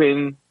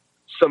open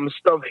some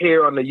stuff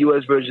here on the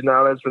U.S. Virgin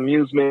Islands,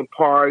 amusement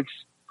parks,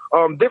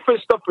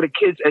 different stuff for the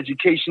kids,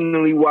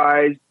 educationally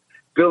wise.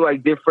 Build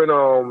like different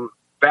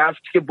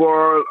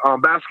basketball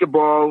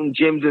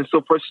gyms and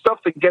so forth,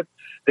 stuff to get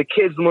the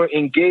kids more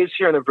engaged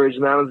here on the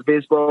Virgin Islands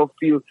baseball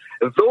field.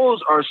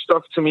 Those are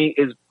stuff to me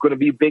is going to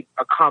be big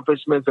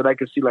accomplishments that I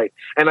can see. Like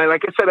I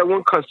said, I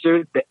won't consider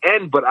it the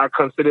end, but I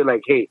consider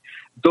like, hey,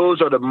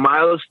 those are the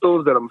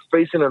milestones that I'm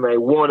facing and I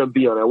want to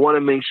be on. I want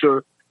to make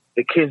sure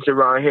the kids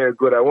around here are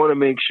good. I want to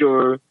make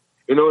sure,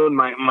 the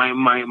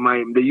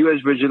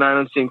U.S. Virgin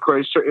Islands, St.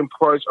 Croix, certain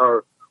parts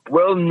are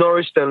well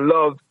nourished and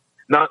loved.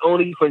 Not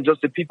only from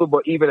just the people,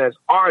 but even as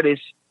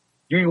artists,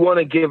 you want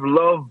to give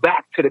love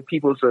back to the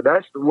people. So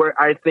that's where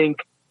I think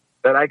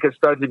that I can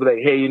start to be like,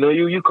 hey,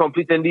 you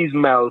completing these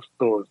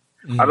milestones.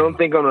 I don't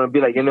think I'm gonna be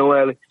like, I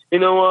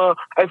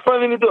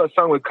finally need to do a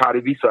song with Cardi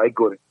B, so I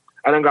got it.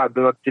 I don't got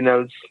nothing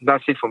else.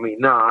 That's it for me.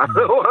 Nah, I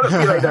don't want to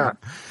be like that.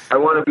 I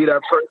want to be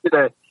that person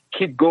that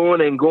keep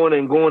going and going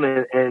and going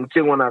and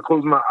until when I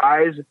close my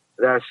eyes,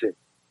 that's it.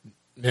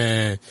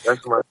 Man,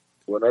 that's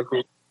when I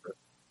close.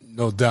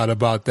 No doubt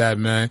about that,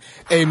 man.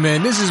 Hey,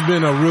 man, this has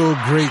been a real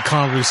great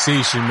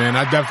conversation, man.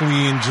 I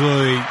definitely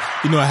enjoyed,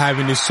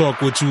 having this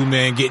talk with you,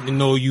 man, getting to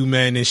know you,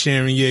 man, and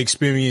sharing your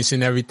experience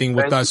and everything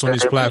with us on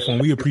this platform.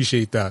 We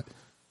appreciate that.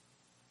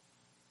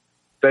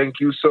 Thank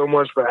you so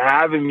much for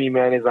having me,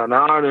 man. It's an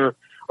honor.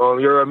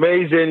 You're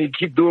amazing. You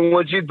keep doing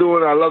what you're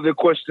doing. I love your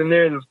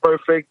questionnaires. It's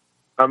perfect.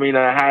 I mean,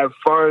 I have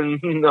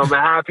fun. I'm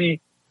happy.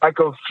 I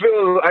can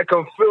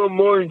feel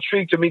more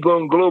intrigued to me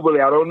going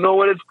globally. I don't know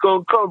when it's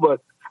going to come,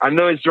 but I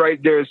know it's right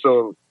there.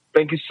 So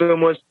thank you so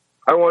much.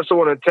 I also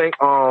want to thank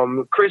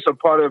Chris, a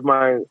part of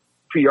my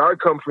PR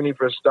company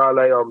for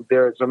Starlight.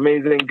 There's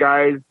amazing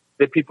guys,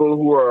 the people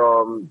who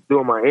are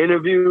doing my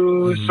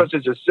interviews, such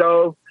as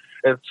yourself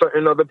and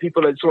certain other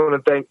people. I just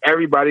want to thank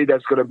everybody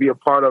that's going to be a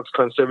part of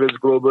Conservatives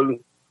global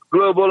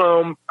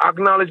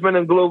acknowledgement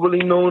and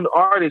globally known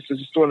artists. I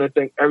just want to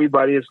thank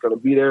everybody that's going to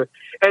be there,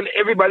 and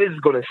everybody's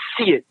going to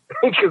see it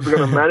because they're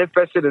going to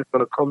manifest it. It's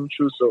going to come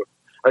true. So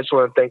I just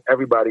want to thank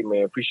everybody,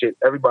 man. Appreciate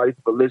everybody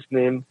for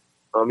listening.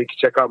 You can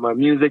check out my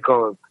music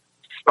on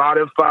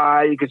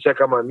Spotify. You can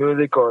check out my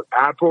music on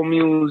Apple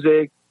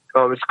Music.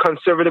 It's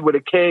Kunservative with a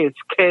K. It's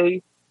Kunservative.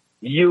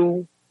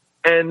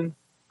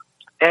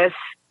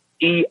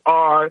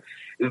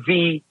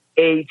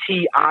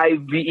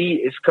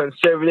 It's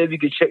Kunservative. You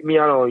can check me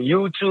out on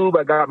YouTube.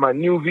 I got my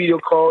new video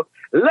called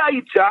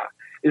Lighter.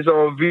 It's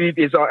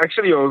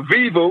actually on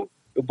Vivo.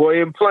 The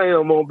boy ain't playing.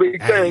 I'm on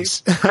big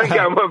things. I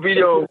got my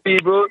video on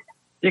Vivo.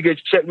 You can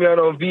check me out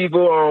on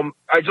Vivo.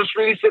 I just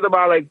released it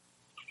about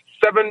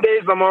 7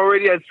 days. I'm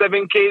already at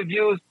 7K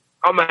views.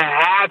 I'm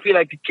happy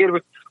like a kid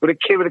with a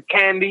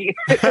candy.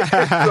 So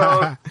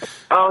I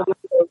want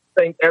to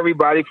thank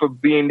everybody for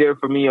being there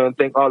for me, and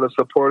thank all the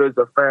supporters,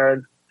 the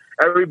fans,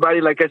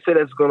 everybody. Like I said,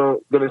 that's gonna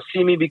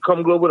see me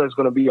become global. That's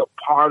gonna be a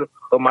part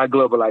of my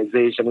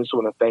globalization. I just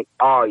want to thank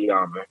all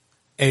y'all, man.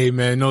 Hey,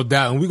 man, no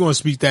doubt. And we're going to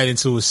speak that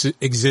into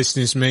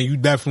existence, man. You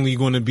definitely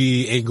going to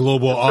be a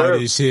global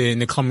artist here in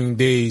the coming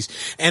days.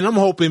 And I'm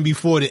hoping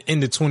before the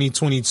end of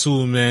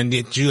 2022, man,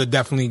 that you'll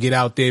definitely get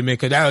out there, man,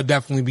 because that would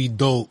definitely be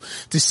dope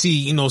to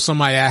see,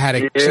 somebody I had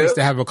a chance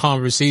to have a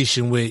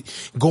conversation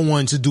with go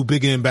on to do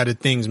bigger and better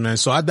things, man.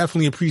 So I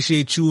definitely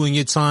appreciate you and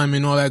your time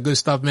and all that good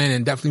stuff, man.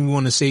 And definitely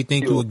want to say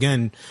thank you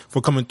again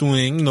for coming through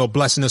and,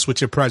 blessing us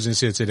with your presence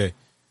here today.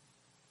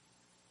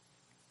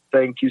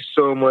 Thank you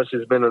so much.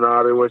 It's been an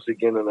honor once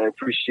again, and I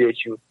appreciate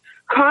you.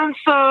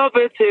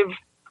 Conservative.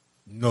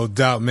 No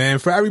doubt, man.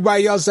 For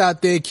everybody else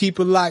out there, keep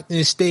it locked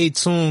and stay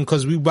tuned,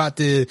 because we about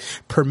to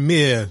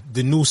premiere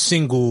the new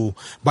single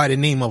by the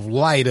name of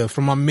Lighter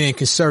from my man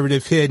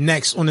Kunservative here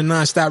next on the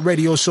NonStop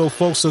Radio Show,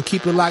 folks. So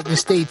keep it locked and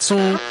stay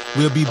tuned.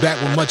 We'll be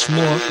back with much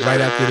more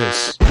right after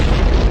this.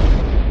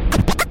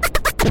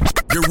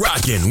 You're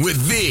rocking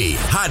with the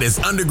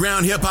hottest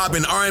underground hip-hop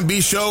and R&B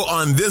show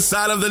on this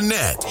side of the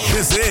net.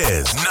 This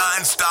is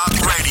NonStop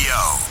Radio.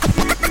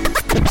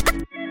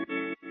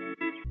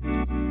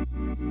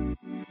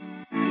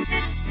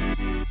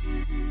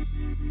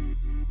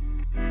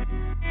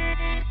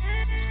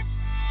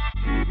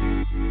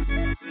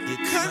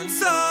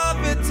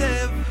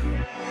 Conservative.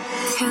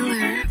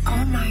 Killer,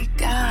 oh my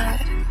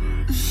God.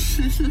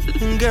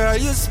 Girl,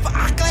 you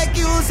spark like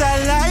you's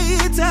a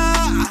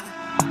lighter.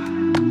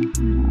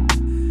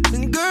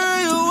 Girl,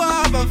 you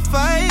have a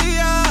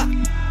fire.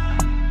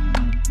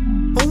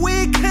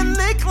 We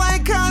connect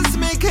like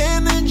cosmic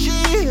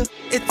energy.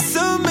 It's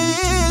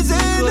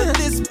amazing. Could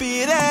this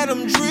be that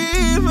I'm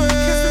dreaming?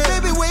 Kiss me,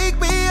 baby, wake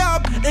me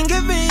up and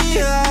give me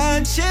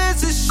a chance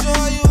to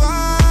show you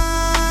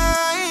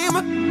I'm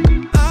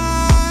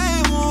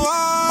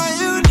all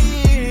you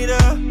need.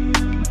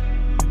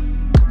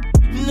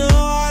 No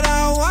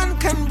other one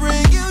can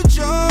bring you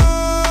joy.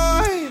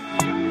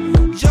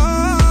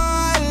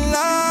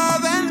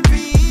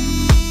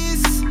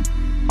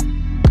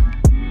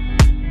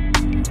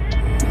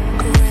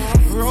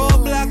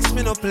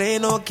 Me no play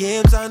no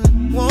games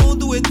and won't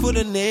do it for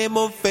the name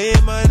of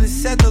fame, and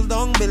settle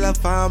down, build a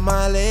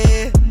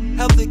family,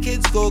 help the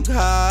kids go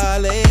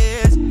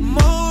college,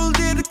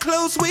 molded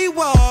close we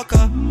walk,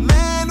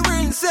 man we're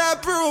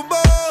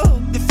inseparable,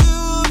 the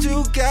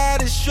future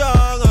God is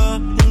stronger,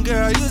 and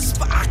girl you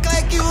spark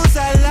like you's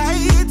a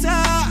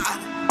lighter,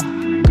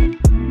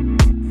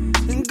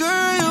 and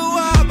girl you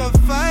have a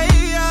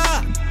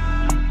fire,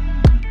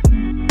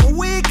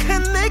 we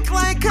connect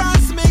like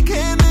cosmic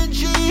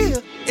energy.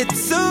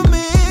 It's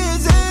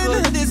amazing,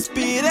 could this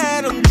be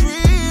that I'm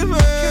dreaming?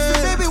 Kiss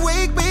me, baby,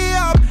 wake me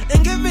up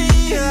and give me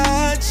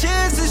a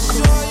chance to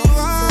show you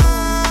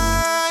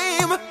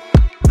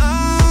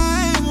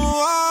I'm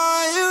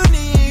all you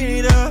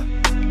need.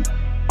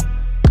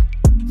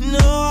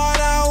 No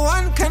other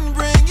one can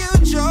bring you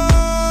joy.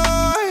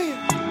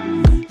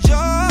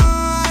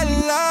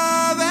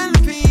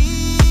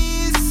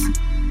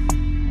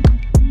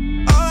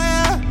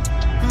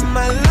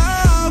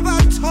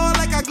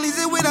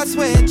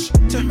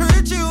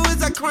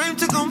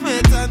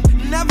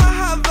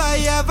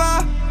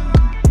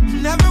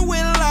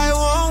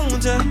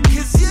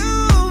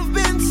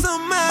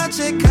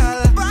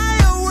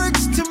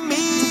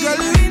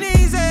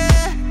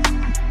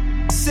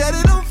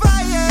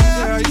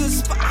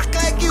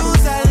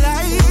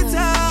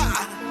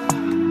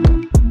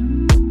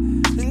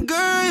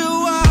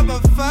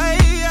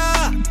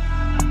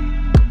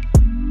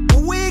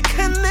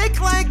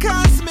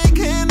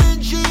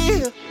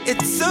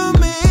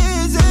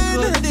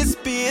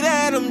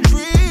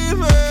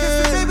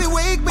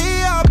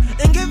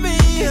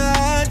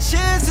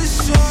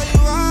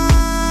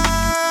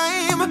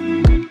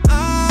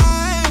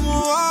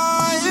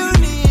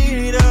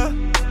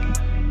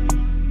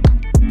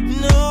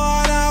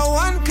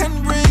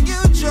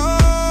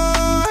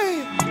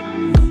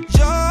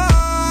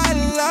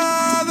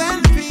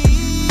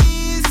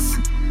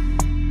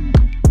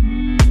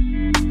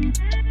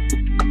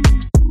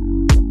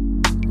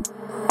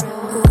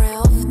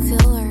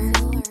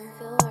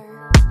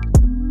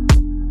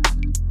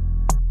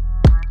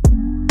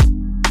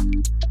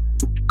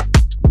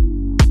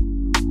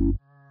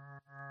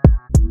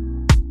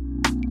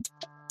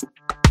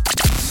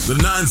 The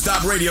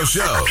NonStop Radio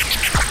Show.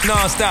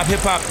 NonStop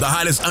Hip Hop. The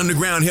hottest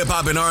underground hip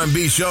hop and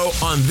R&B show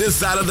on this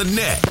side of the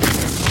net.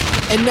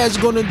 And that's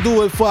going to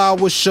do it for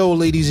our show,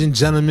 ladies and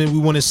gentlemen. We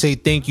want to say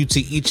thank you to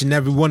each and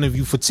every one of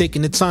you for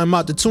taking the time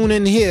out to tune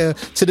in here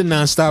to the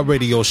NonStop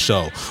Radio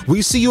Show.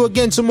 We see you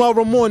again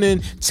tomorrow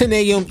morning, 10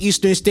 a.m.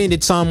 Eastern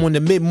Standard Time on the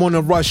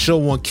Mid-Morning Rush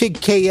Show on Kick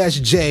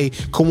KSJ,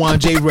 Kawan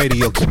J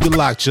Radio. Keep it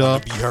locked, y'all.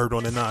 To be heard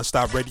on the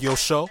NonStop Radio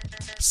Show,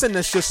 send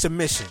us your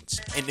submissions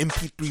in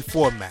MP3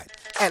 format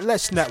at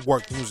Let's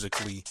Network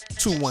Musically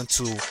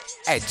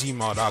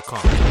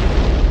 212@gmail.com.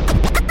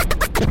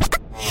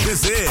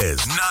 This is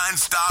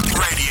NonStop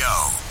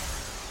Radio.